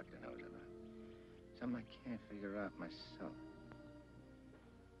nothing the doctor knows about. Something I can't figure out myself.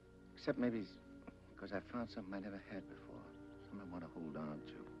 Except maybe it's because I found something I never had before. Something I want to hold on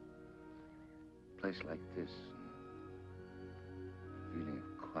to. A place like this. And feeling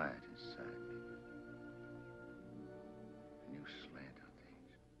of quiet inside me. A new slant on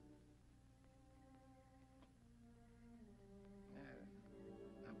things.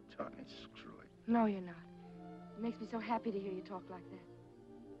 I'm talking screwy. No, you're not. It makes me so happy to hear you talk like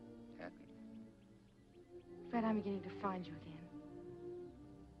that. Happy? Fred, I'm beginning to find you again.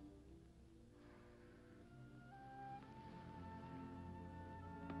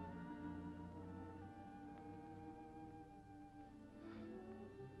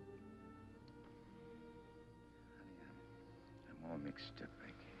 I'm all mixed up,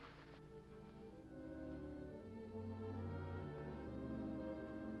 Rick.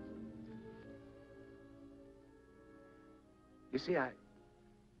 You see, I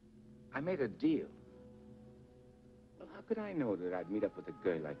made a deal. Well, how could I know that I'd meet up with a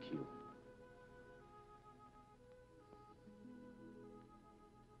girl like you?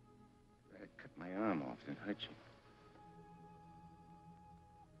 If I'd cut my arm off and hurt you.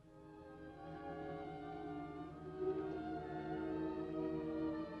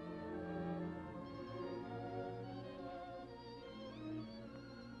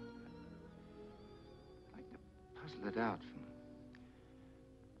 I'd like to puzzle it out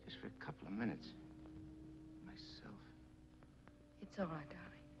just for a couple of minutes. Myself. It's all right, darling.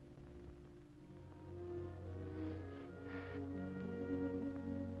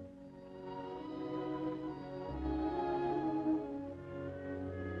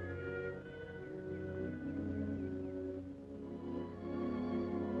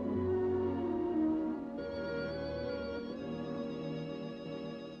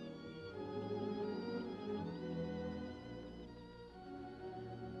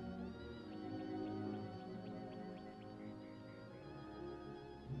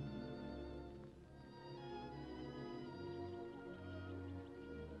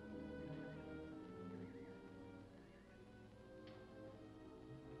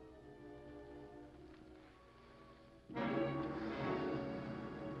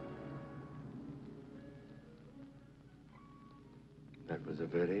 That was a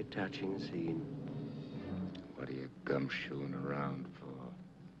very touching scene. What are you gumshoeing around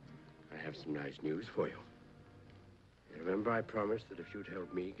for? I have some nice news for you. You remember I promised that if you'd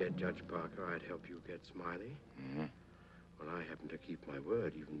help me get Judge Parker, I'd help you get Smiley? Mm-hmm. Well, I happen to keep my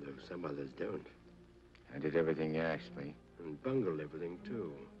word, even though some others don't. I did everything you asked me. And bungled everything,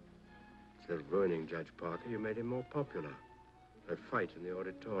 too. Instead of ruining Judge Parker, you made him more popular. That fight in the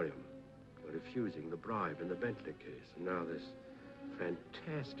auditorium. Refusing the bribe in the Bentley case. And now this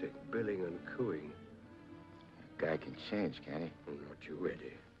fantastic billing and cooing. A guy can change, can't he? Oh, not you,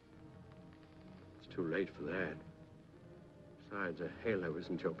 Eddie. It's too late for that. Besides, a halo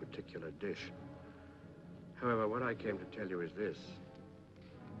isn't your particular dish. However, what I came to tell you is this.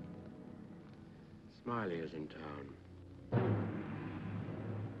 Smiley is in town.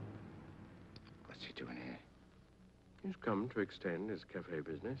 What's he doing here? He's come to extend his cafe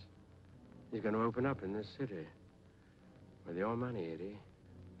business. He's going to open up in this city. With your money, Eddie.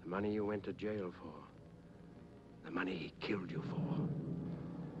 The money you went to jail for. The money he killed you for.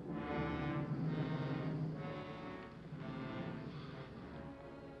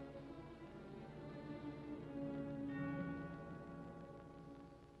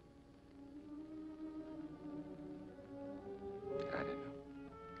 I don't know.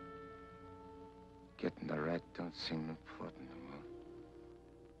 Getting the right don't seem important no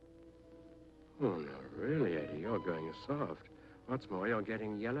more. Oh, no, really, Eddie, you're going soft. What's more, you're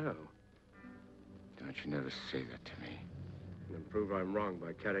getting yellow. Don't you never say that to me. And prove I'm wrong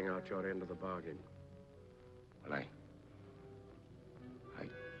by carrying out your end of the bargain. Well, I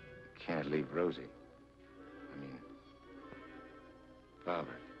can't leave Rosie. I mean,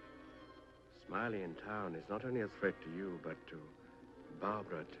 Barbara. Smiley in town is not only a threat to you, but to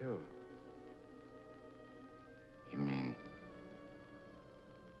Barbara, too. You mean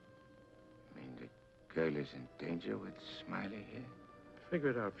the girl is in danger with Smiley here? Figure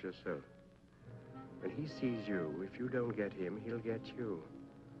it out for yourself. When he sees you, if you don't get him, he'll get you.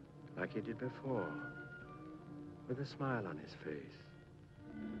 Like he did before. With a smile on his face.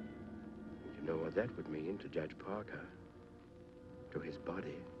 You know what that would mean to Judge Parker. To his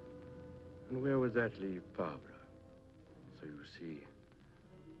body. And where would that leave Barbara? So you see,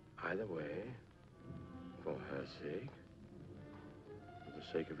 either way, for her sake, for the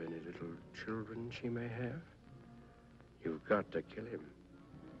sake of any little children she may have, you've got to kill him.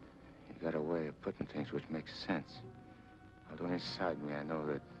 You got a way of putting things which makes sense. Although inside me I know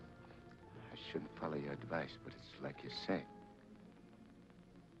that I shouldn't follow your advice, but it's like you say.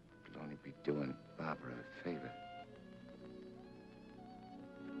 It'll only be doing Barbara a favor.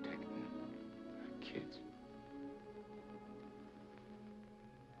 Protecting her kids.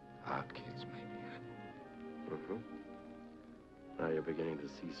 Our kids, maybe. Mm-hmm. Now you're beginning to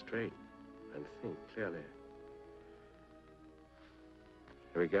see straight and think clearly.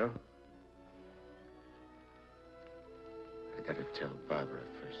 Here we go. I gotta tell Barbara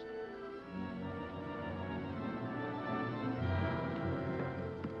first.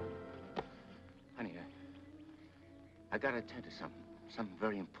 Honey, I gotta attend to something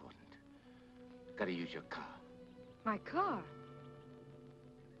very important. Gotta use your car. My car?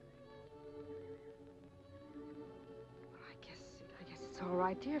 Well, I guess it's all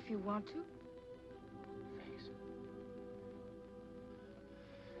right, dear, if you want to. Thanks.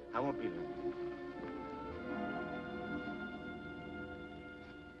 I won't be long.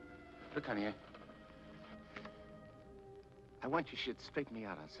 Look, honey, I want you should straighten me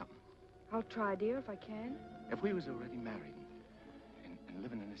out on something. I'll try, dear, if I can. If we was already married and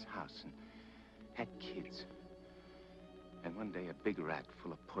living in this house and had kids, and one day a big rat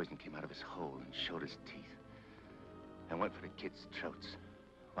full of poison came out of his hole and showed his teeth and went for the kids' throats,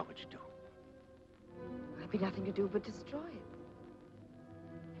 what would you do? There'd be nothing to do but destroy it.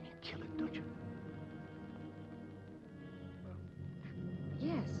 You mean kill it, don't you?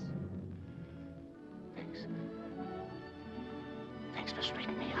 Yes. Thanks. Thanks for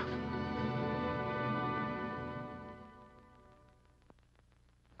straightening me out.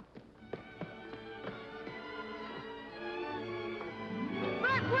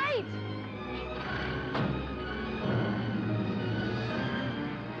 Bert, wait!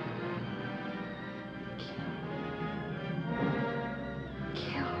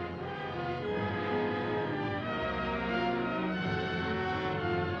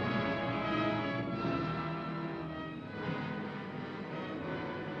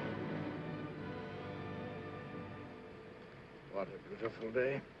 What a beautiful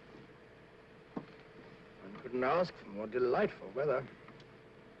day. One couldn't ask for more delightful weather.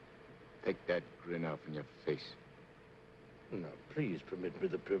 Take that grin off in your face. Now, please permit me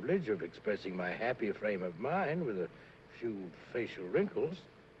the privilege of expressing my happy frame of mind with a few facial wrinkles.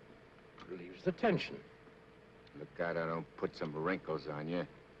 Relieves the tension. Look out I don't put some wrinkles on you.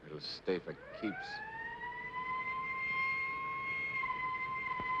 It'll stay for keeps.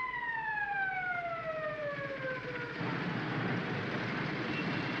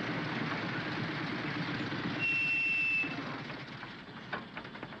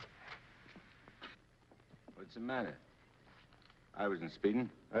 What's the matter? I wasn't speeding.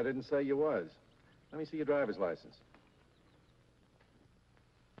 I didn't say you was. Let me see your driver's license.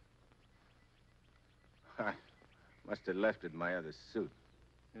 I must have left it in my other suit.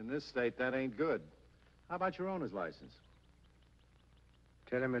 In this state, that ain't good. How about your owner's license?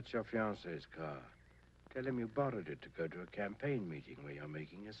 Tell him it's your fiancé's car. Tell him you borrowed it to go to a campaign meeting where you're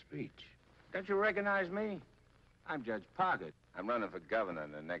making a speech. Don't you recognize me? I'm Judge Parker. I'm running for governor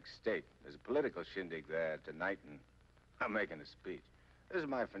in the next state. There's a political shindig there tonight, and I'm making a speech. This is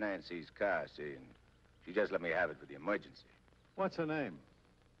my financie's car, see, and she just let me have it for the emergency. What's her name?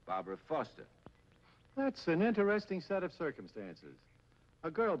 Barbara Foster. That's an interesting set of circumstances. A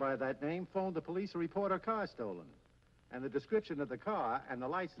girl by that name phoned the police to report her car stolen. And the description of the car and the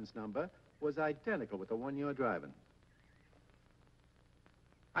license number was identical with the one you're driving.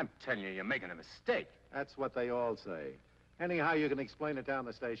 I'm telling you, you're making a mistake. That's what they all say. Anyhow, you can explain it down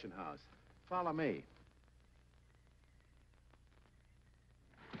the station house. Follow me.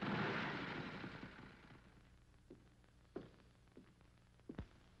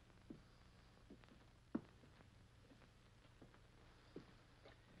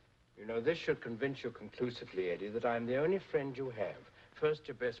 You know, this should convince you conclusively, Eddie, that I'm the only friend you have. First,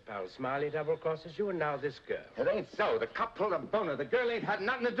 your best pal Smiley double-crosses you, and now this girl. It ain't so. The cop pulled a boner. The girl ain't had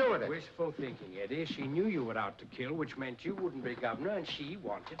nothing to do with it. Wishful thinking, Eddie. She knew you were out to kill, which meant you wouldn't be governor, and she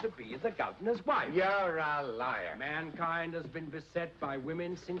wanted to be the governor's wife. You're a liar. Mankind has been beset by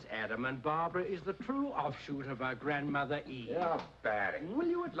women since Adam, and Barbara is the true offshoot of her grandmother Eve. You're batty. Will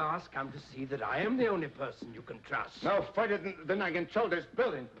you at last come to see that I am the only person you can trust? No further than I control this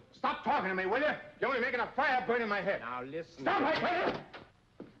building. Stop talking to me, will you? You're only making a fire burn in my head. Now, listen. Stop, I tell you!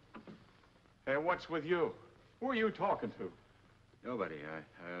 Hey, what's with you? Who are you talking to? Nobody.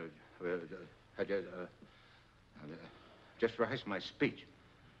 I just rehearsed my speech.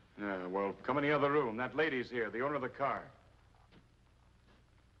 Yeah, well, come in the other room. That lady's here, the owner of the car.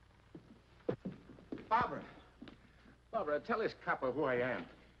 Barbara. Barbara, tell this copper who I am.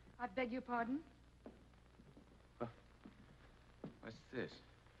 I beg your pardon? What's this?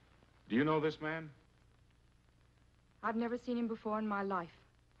 Do you know this man? I've never seen him before in my life.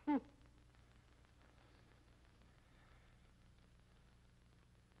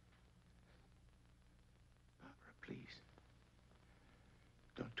 Barbara, please.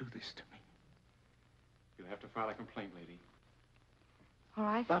 Don't do this to me. You'll have to file a complaint, lady. All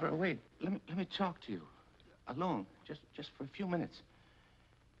right. Barbara, wait. Let me talk to you. Alone. Just for a few minutes.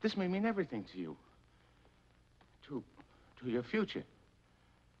 This may mean everything to you. To your future.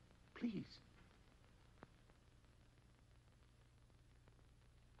 Please.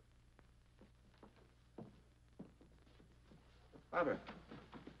 Barbara,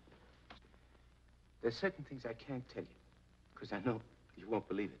 there's certain things I can't tell you, because I know you won't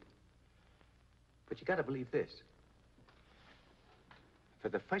believe it. But you gotta believe this. For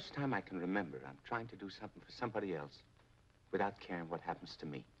the first time I can remember, I'm trying to do something for somebody else without caring what happens to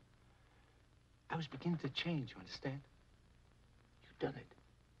me. I was beginning to change, you understand? You've done it.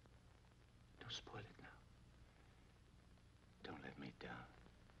 Don't spoil it now. Don't let me down.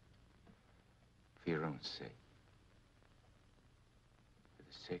 For your own sake. For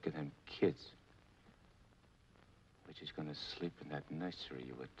the sake of them kids. Which is gonna sleep in that nursery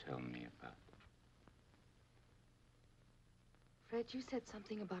you were telling me about. Fred, you said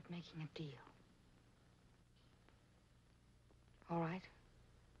something about making a deal. All right.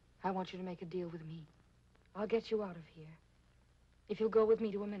 I want you to make a deal with me. I'll get you out of here. If you'll go with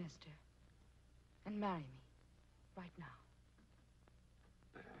me to a minister. And marry me. Right now.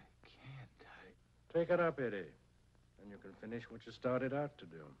 But I can't. Take it up, Eddie. And you can finish what you started out to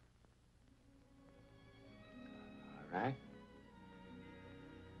do. All right.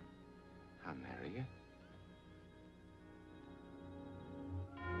 I'll marry you.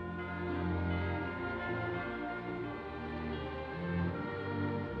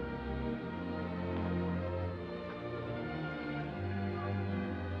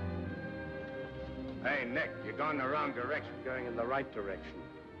 Hey, Nick, you're going the wrong direction. Going in the right direction.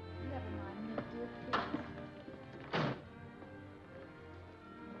 Never mind, Nick, dear, please.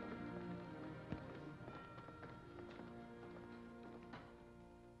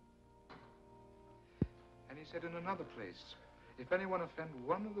 And he said in another place, if anyone offend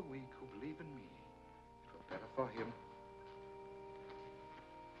one of the weak who believe in me, it were better for him.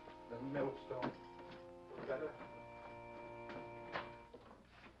 The millstone were better.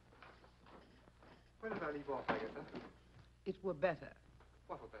 Where did I leave off, Agatha? It were better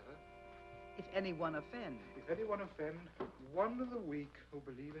What were better? if anyone offend. If anyone offend one of the weak who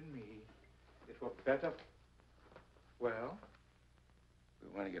believe in me, it were better. Well?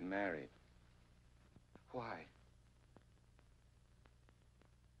 We want to get married. Why?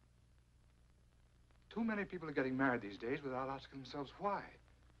 Too many people are getting married these days without asking themselves why.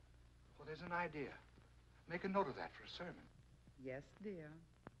 Well, there's an idea. Make a note of that for a sermon. Yes, dear.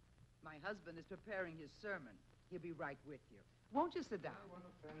 My husband is preparing his sermon. He'll be right with you. Won't you sit down? I want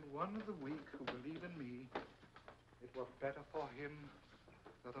to offend one of the weak who believe in me. It were better for him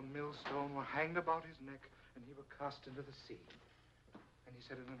that a millstone were hanged about his neck and he were cast into the sea. And he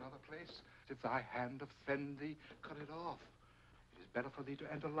said in another place, if thy hand offend thee, cut it off. It is better for thee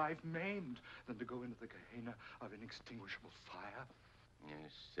to enter life maimed than to go into the Gehenna of inextinguishable fire. You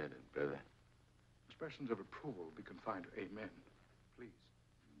said it, brother. Expressions of approval will be confined to amen. Please.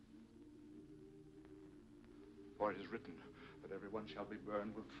 For it is written that everyone shall be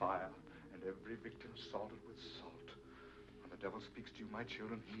burned with fire, and every victim salted with salt. When the devil speaks to you, my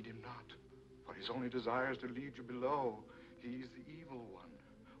children, heed him not. For his only desire is to lead you below. He is the evil one.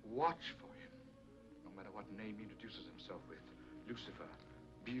 Watch for him, no matter what name he introduces himself with. Lucifer,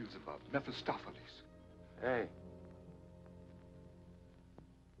 Beelzebub, Mephistopheles. Hey.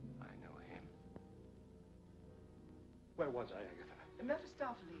 I know him. Where was I, Agatha?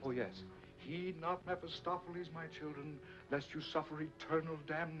 Mephistopheles. Oh, yes. Heed not Mephistopheles, my children, lest you suffer eternal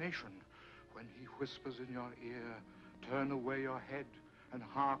damnation. When he whispers in your ear, turn away your head and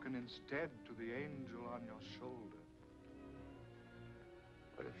hearken instead to the angel on your shoulder.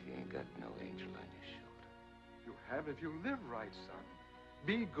 What if you ain't got no angel on your shoulder? You have if you live right, son.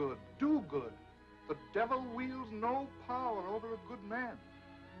 Be good, do good. The devil wields no power over a good man.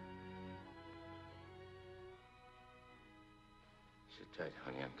 Sit tight,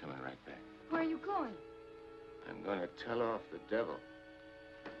 honey. I'm coming right back. Where are you going? I'm going to tell off the devil.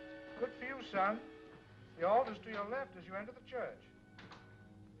 Good for you, son. The altar's to your left as you enter the church.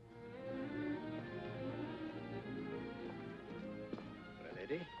 Well,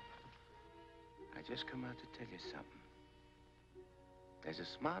 Eddie, I just come out to tell you something. There's a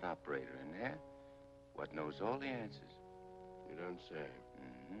smart operator in there what knows all the answers. You don't say.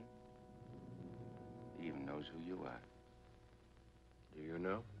 Mm-hmm. He even knows who you are. Do you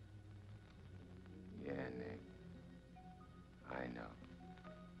know? Yeah, Nick. I know.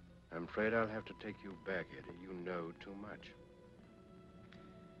 I'm afraid I'll have to take you back, Eddie. You know too much.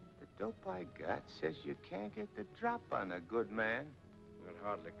 The dope I got says you can't get the drop on a good man. That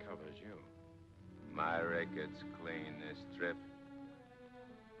hardly covers you. My record's clean this trip.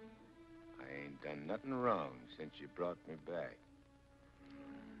 I ain't done nothing wrong since you brought me back.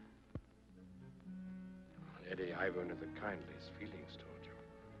 Eddie, I've only the kindliest feelings toward you.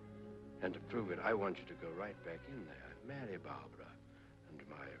 And to prove it, I want you to go right back in there, marry Barbara, and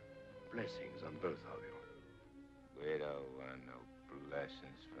my blessings on both of you. We don't want no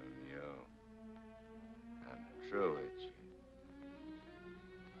blessings from you. I'm through with you.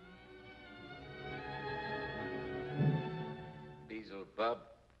 Diesel bub.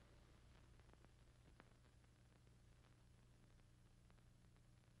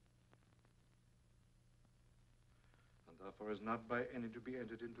 And therefore is not by any to be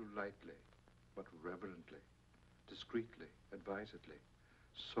entered into lightly, but reverently, discreetly, advisedly,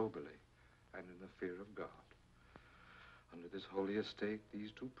 soberly, and in the fear of God. Under this holy estate,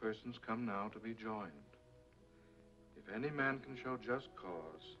 these two persons come now to be joined. If any man can show just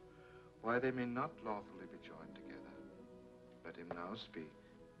cause why they may not lawfully be joined together, let him now speak,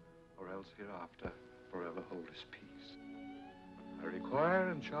 or else hereafter forever hold his peace. I require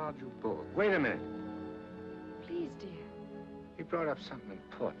and charge you both. Wait a minute. Please, dear. He brought up something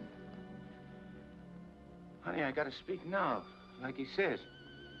important. Honey, I gotta speak now, like he says.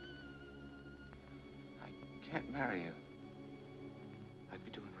 I can't marry you. I'd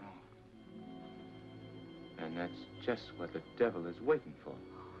be doing wrong. And that's just what the devil is waiting for.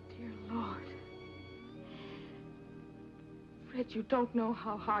 Oh, dear Lord. Fred, you don't know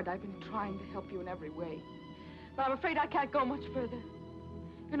how hard I've been trying to help you in every way. But I'm afraid I can't go much further.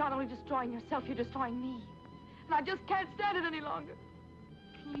 You're not only destroying yourself, you're destroying me. And I just can't stand it any longer.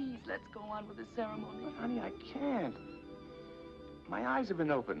 Please, let's go on with the ceremony. But, honey, I can't. My eyes have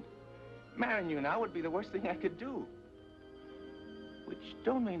been opened. Marrying you now would be the worst thing I could do. Which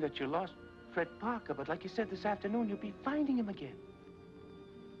don't mean that you lost Fred Parker, but like you said this afternoon, you'll be finding him again.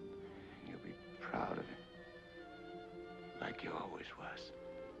 You'll be proud of him. Like you always was.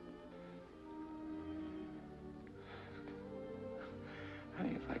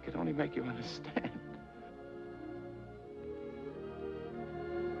 Honey, if I could only make you understand.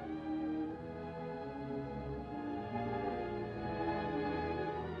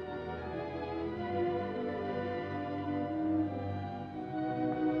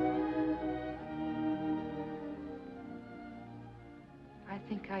 I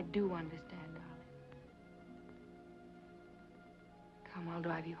think I do understand, darling. Come, I'll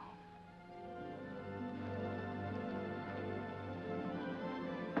drive you home.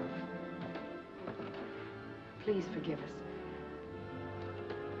 Please forgive us.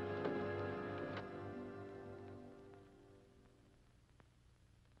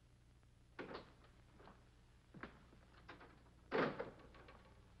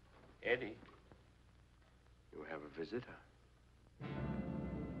 Eddie, you have a visitor.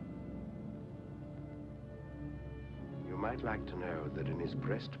 You might like to know that in his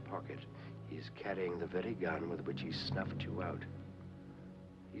breast pocket, he's carrying the very gun with which he snuffed you out.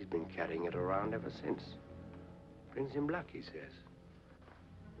 He's been carrying it around ever since. Brings him luck, he says.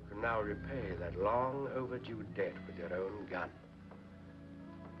 can now repay that long overdue debt with your own gun.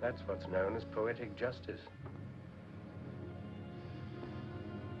 That's what's known as poetic justice.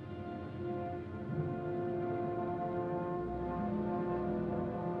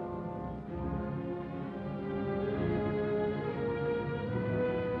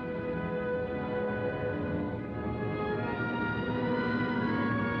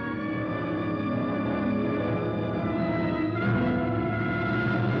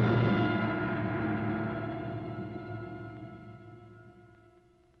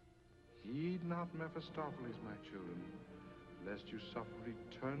 Heed not Mephistopheles, my children, lest you suffer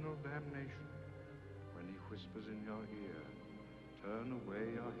eternal damnation when he whispers in your ear, turn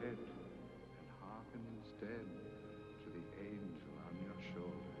away your head and hearken instead to the angel on your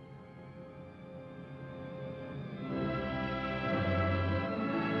shoulder.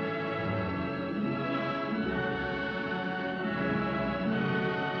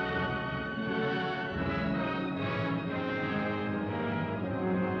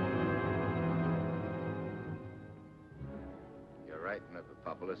 You're right,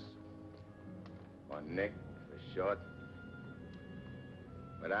 Mephistopheles. Or Nick, for short.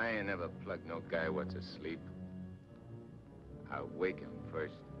 But I ain't never plugged no guy what's asleep. I'll wake him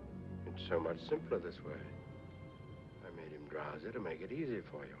first. It's so much simpler this way. I made him drowsy to make it easy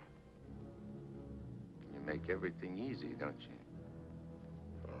for you. You make everything easy, don't you?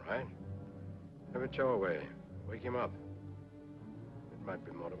 All right. Have it your way. Wake him up. It might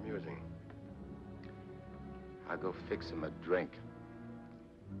be more amusing. I'll go fix him a drink.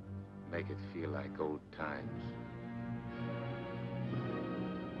 Make it feel like old times.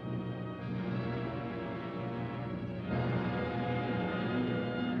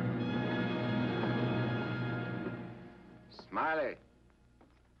 Smiley!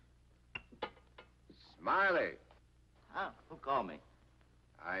 Smiley! Huh? Who called me?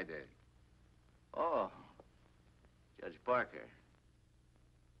 I did. Oh, Judge Parker.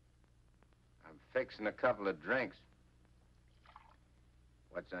 I'm fixing a couple of drinks.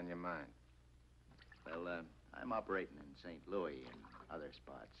 What's on your mind? Well, I'm operating in St. Louis and other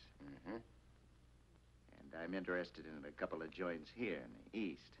spots. Mm-hmm. And I'm interested in a couple of joints here in the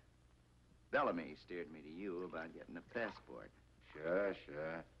East. Bellamy steered me to you about getting a passport. Sure.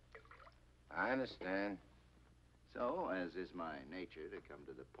 I understand. So, as is my nature to come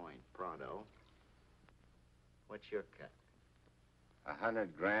to the point pronto, what's your cut?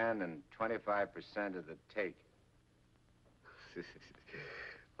 $100 grand and 25% of the take.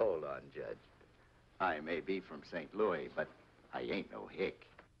 Hold on, Judge. I may be from St. Louis, but I ain't no hick.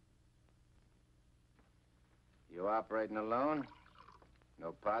 You operating alone?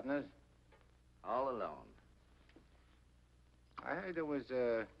 No partners? All alone. I heard there was,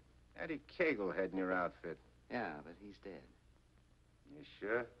 Eddie Cagle heading your outfit. Yeah, but he's dead. You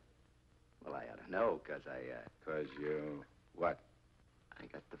sure? Well, I ought to know, 'cause I, 'Cause you... what? I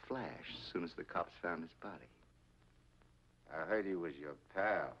got the flash as soon as the cops found his body. I heard he was your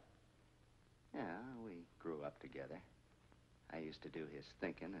pal. Yeah, we grew up together. I used to do his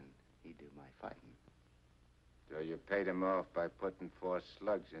thinking, and he'd do my fighting. So you paid him off by putting 4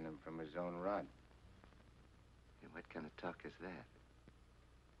 slugs in him from his own rod? And what kind of talk is that?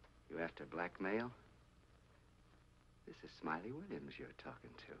 You after blackmail? This is Smiley Williams you're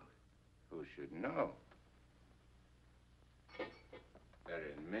talking to. Who should know?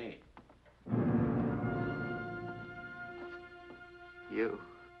 Better than me. You...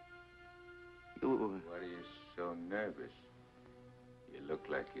 What are you so nervous? You look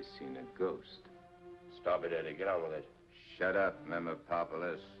like you've seen a ghost. Stop it, Eddie. Get on with it. Shut up,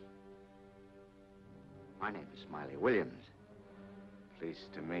 Mephistopheles. My name is Smiley Williams.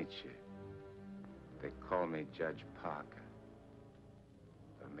 Pleased to meet you. They call me Judge Parker.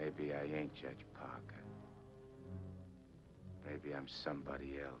 But maybe I ain't Judge Parker. Maybe I'm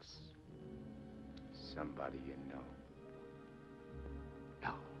somebody else. Somebody you know.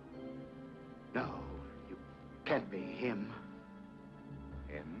 No, you can't be him.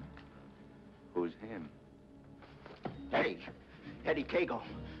 Him? Who's him? Eddie Cagle.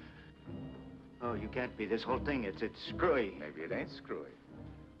 Oh, you can't be. This whole thing, it's screwy. Maybe it ain't screwy.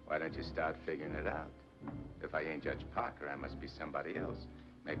 Why don't you start figuring it out? If I ain't Judge Parker, I must be somebody else.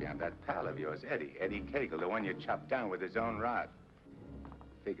 Maybe I'm that pal of yours, Eddie Cagle, the one you chopped down with his own rod.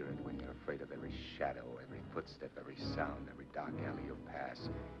 Figure it when you're afraid of every shadow, every footstep, every sound, every dark alley you pass,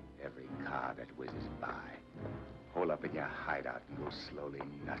 every car that whizzes by. Hole up in your hideout and go slowly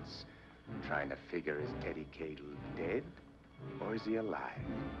nuts, trying to figure, is Eddie Cagle dead or is he alive?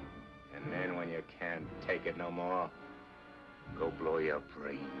 And then when you can't take it no more, go blow your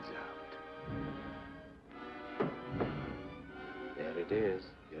brains out. There it Upstairs.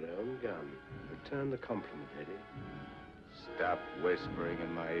 Your own gun. Return the compliment, Eddie. Stop whispering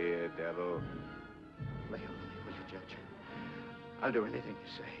in my ear, devil. Mayo, will you, Judge? I'll do anything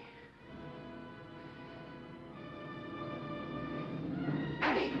you say.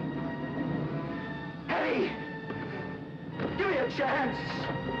 Eddie! Eddie! Give me a chance!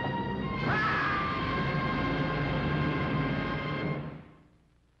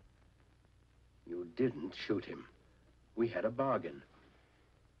 You didn't shoot him. We had a bargain.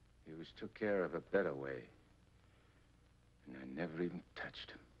 He was took care of a better way. And I never even touched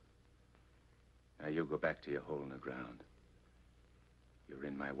him. Now you go back to your hole in the ground. You're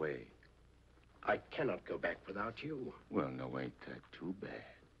in my way. I cannot go back without you. Well, no, ain't that too bad.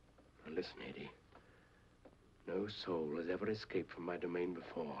 Now listen, Eddie. No soul has ever escaped from my domain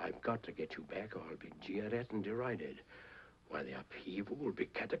before. I've got to get you back or I'll be jeered at and derided. Why, the upheaval will be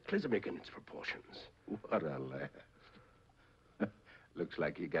cataclysmic in its proportions. What a laugh. Looks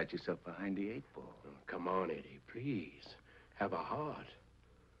like you got yourself behind the 8 ball. Oh, come on, Eddie, please. Have a heart.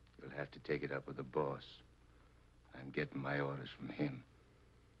 You'll have to take it up with the boss. I'm getting my orders from him.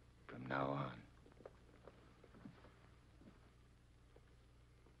 From now on.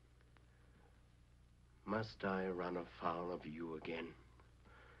 Must I run afoul of you again?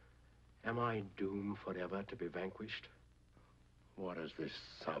 Am I doomed forever to be vanquished? What has this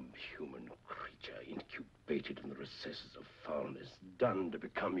subhuman creature incubated in the recesses of foulness done to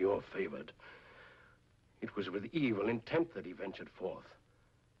become your favored? It was with evil intent that he ventured forth.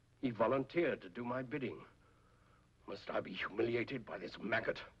 He volunteered to do my bidding. Must I be humiliated by this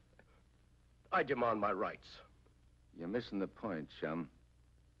maggot? I demand my rights. You're missing the point, chum.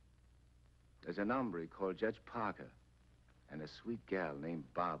 There's an hombre called Judge Parker and a sweet gal named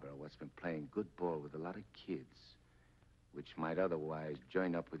Barbara what's been playing good ball with a lot of kids, which might otherwise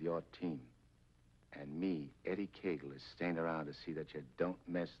join up with your team. And me, Eddie Segall, is staying around to see that you don't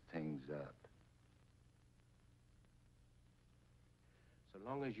mess things up. So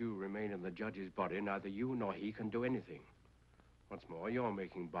long as you remain in the judge's body, neither you nor he can do anything. Once more, you're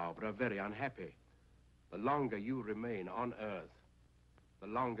making Barbara very unhappy. The longer you remain on Earth, the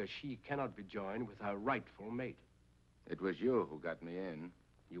longer she cannot be joined with her rightful mate. It was you who got me in.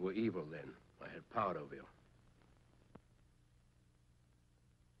 You were evil then. I had power over you.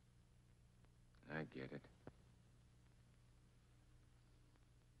 I get it.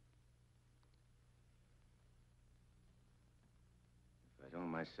 If I don't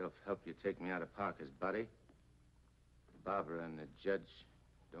myself help you take me out of Parker's body, Barbara and the judge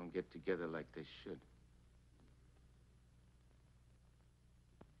don't get together like they should.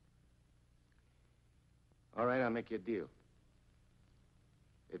 All right, I'll make you a deal.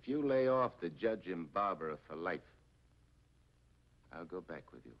 If you lay off the judge and Barbara for life, I'll go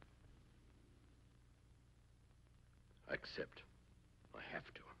back with you. I accept. I have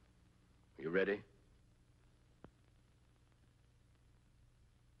to. You ready?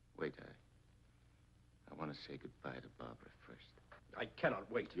 Wait, I want to say goodbye to Barbara first. I cannot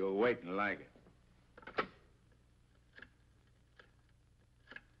wait. You'll wait and like it.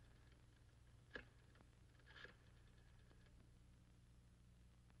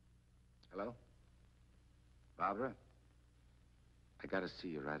 Hello? Barbara? I gotta see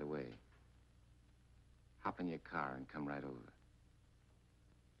you right away. Hop in your car and come right over.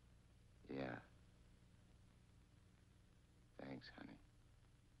 Yeah. Thanks, honey.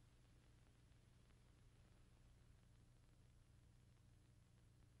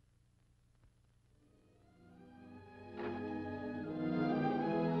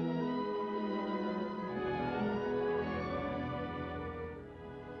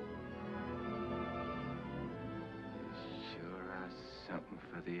 Something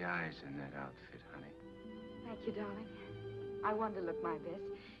for the eyes in that outfit, honey. Thank you, darling. I wanted to look my best.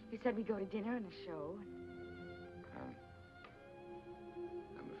 You said we'd go to dinner and a show.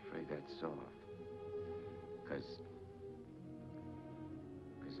 I'm afraid that's off. Because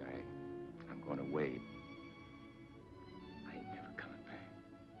I'm going away. I ain't never coming back.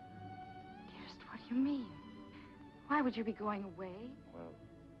 Dearest, what do you mean? Why would you be going away? Well,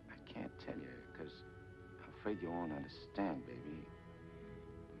 I can't tell you, because I'm afraid you won't understand, baby.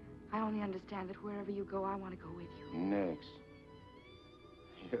 I only understand that wherever you go, I want to go with you. Next.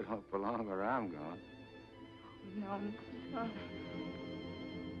 You don't belong where I'm going. No.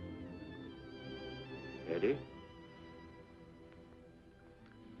 Eddie?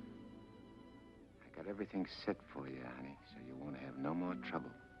 I got everything set for you, honey, so you won't have no more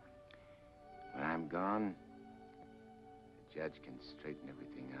trouble. When I'm gone, the judge can straighten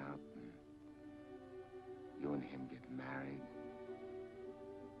everything out, and you and him get married.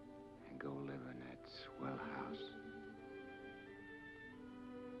 Go live in that swell house.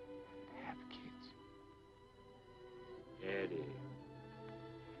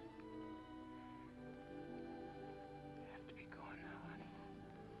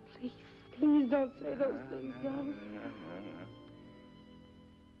 Please, please don't say those things, darling.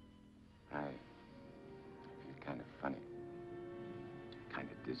 I feel kind of funny. Kind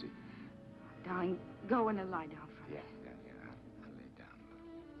of dizzy. Darling, go in and lie down for me. Yeah. I'll lay down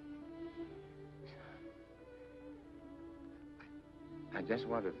low. I just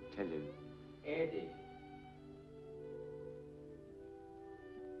wanted to tell you... Eddie.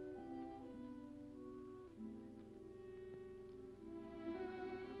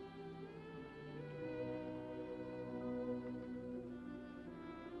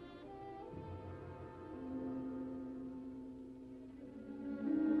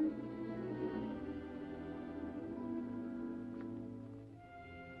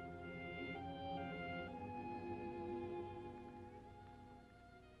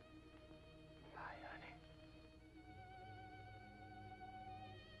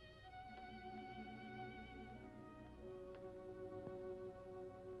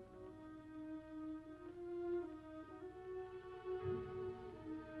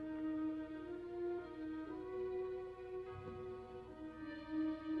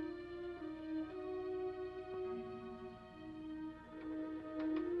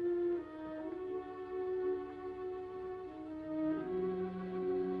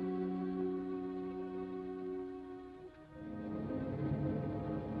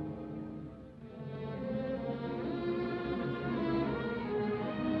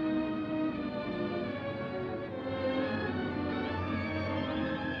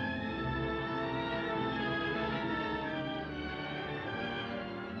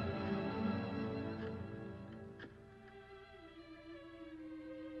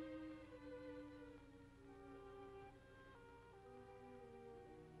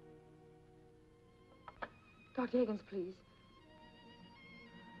 Dr. Higgins, please.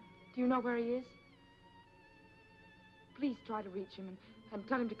 Do you know where he is? Please try to reach him and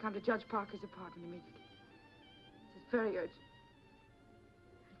tell him to come to Judge Parker's apartment immediately. This is very urgent.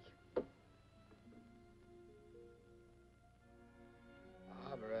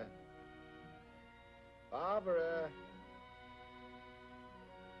 Barbara. Barbara.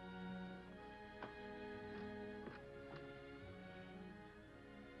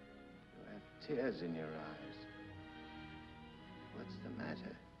 You have tears in your eyes. What's the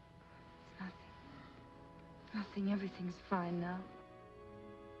matter? It's nothing. Nothing. Everything's fine now.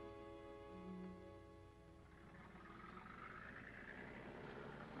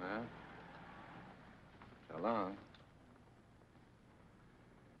 Well, so long.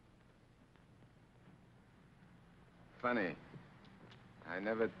 Funny. I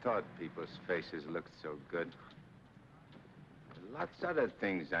never thought people's faces looked so good. Lots other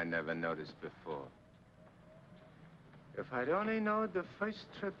things I never noticed before. If I'd only known the first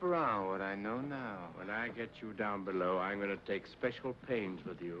trip around what I know now. When I get you down below, I'm going to take special pains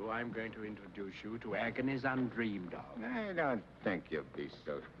with you. I'm going to introduce you to agonies undreamed of. I don't think you'll be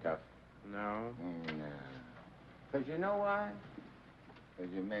so tough. No? No. Because you know why?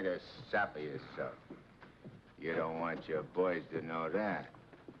 Because you made a sap of yourself. You don't want your boys to know that.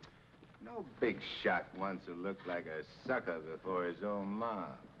 No big shot wants to look like a sucker before his own mom.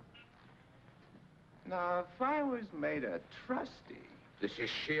 Now, if I was made a trustee... This is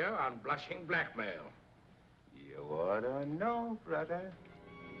sheer unblushing blackmail. You ought to know, brother.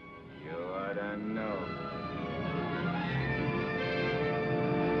 You ought to know.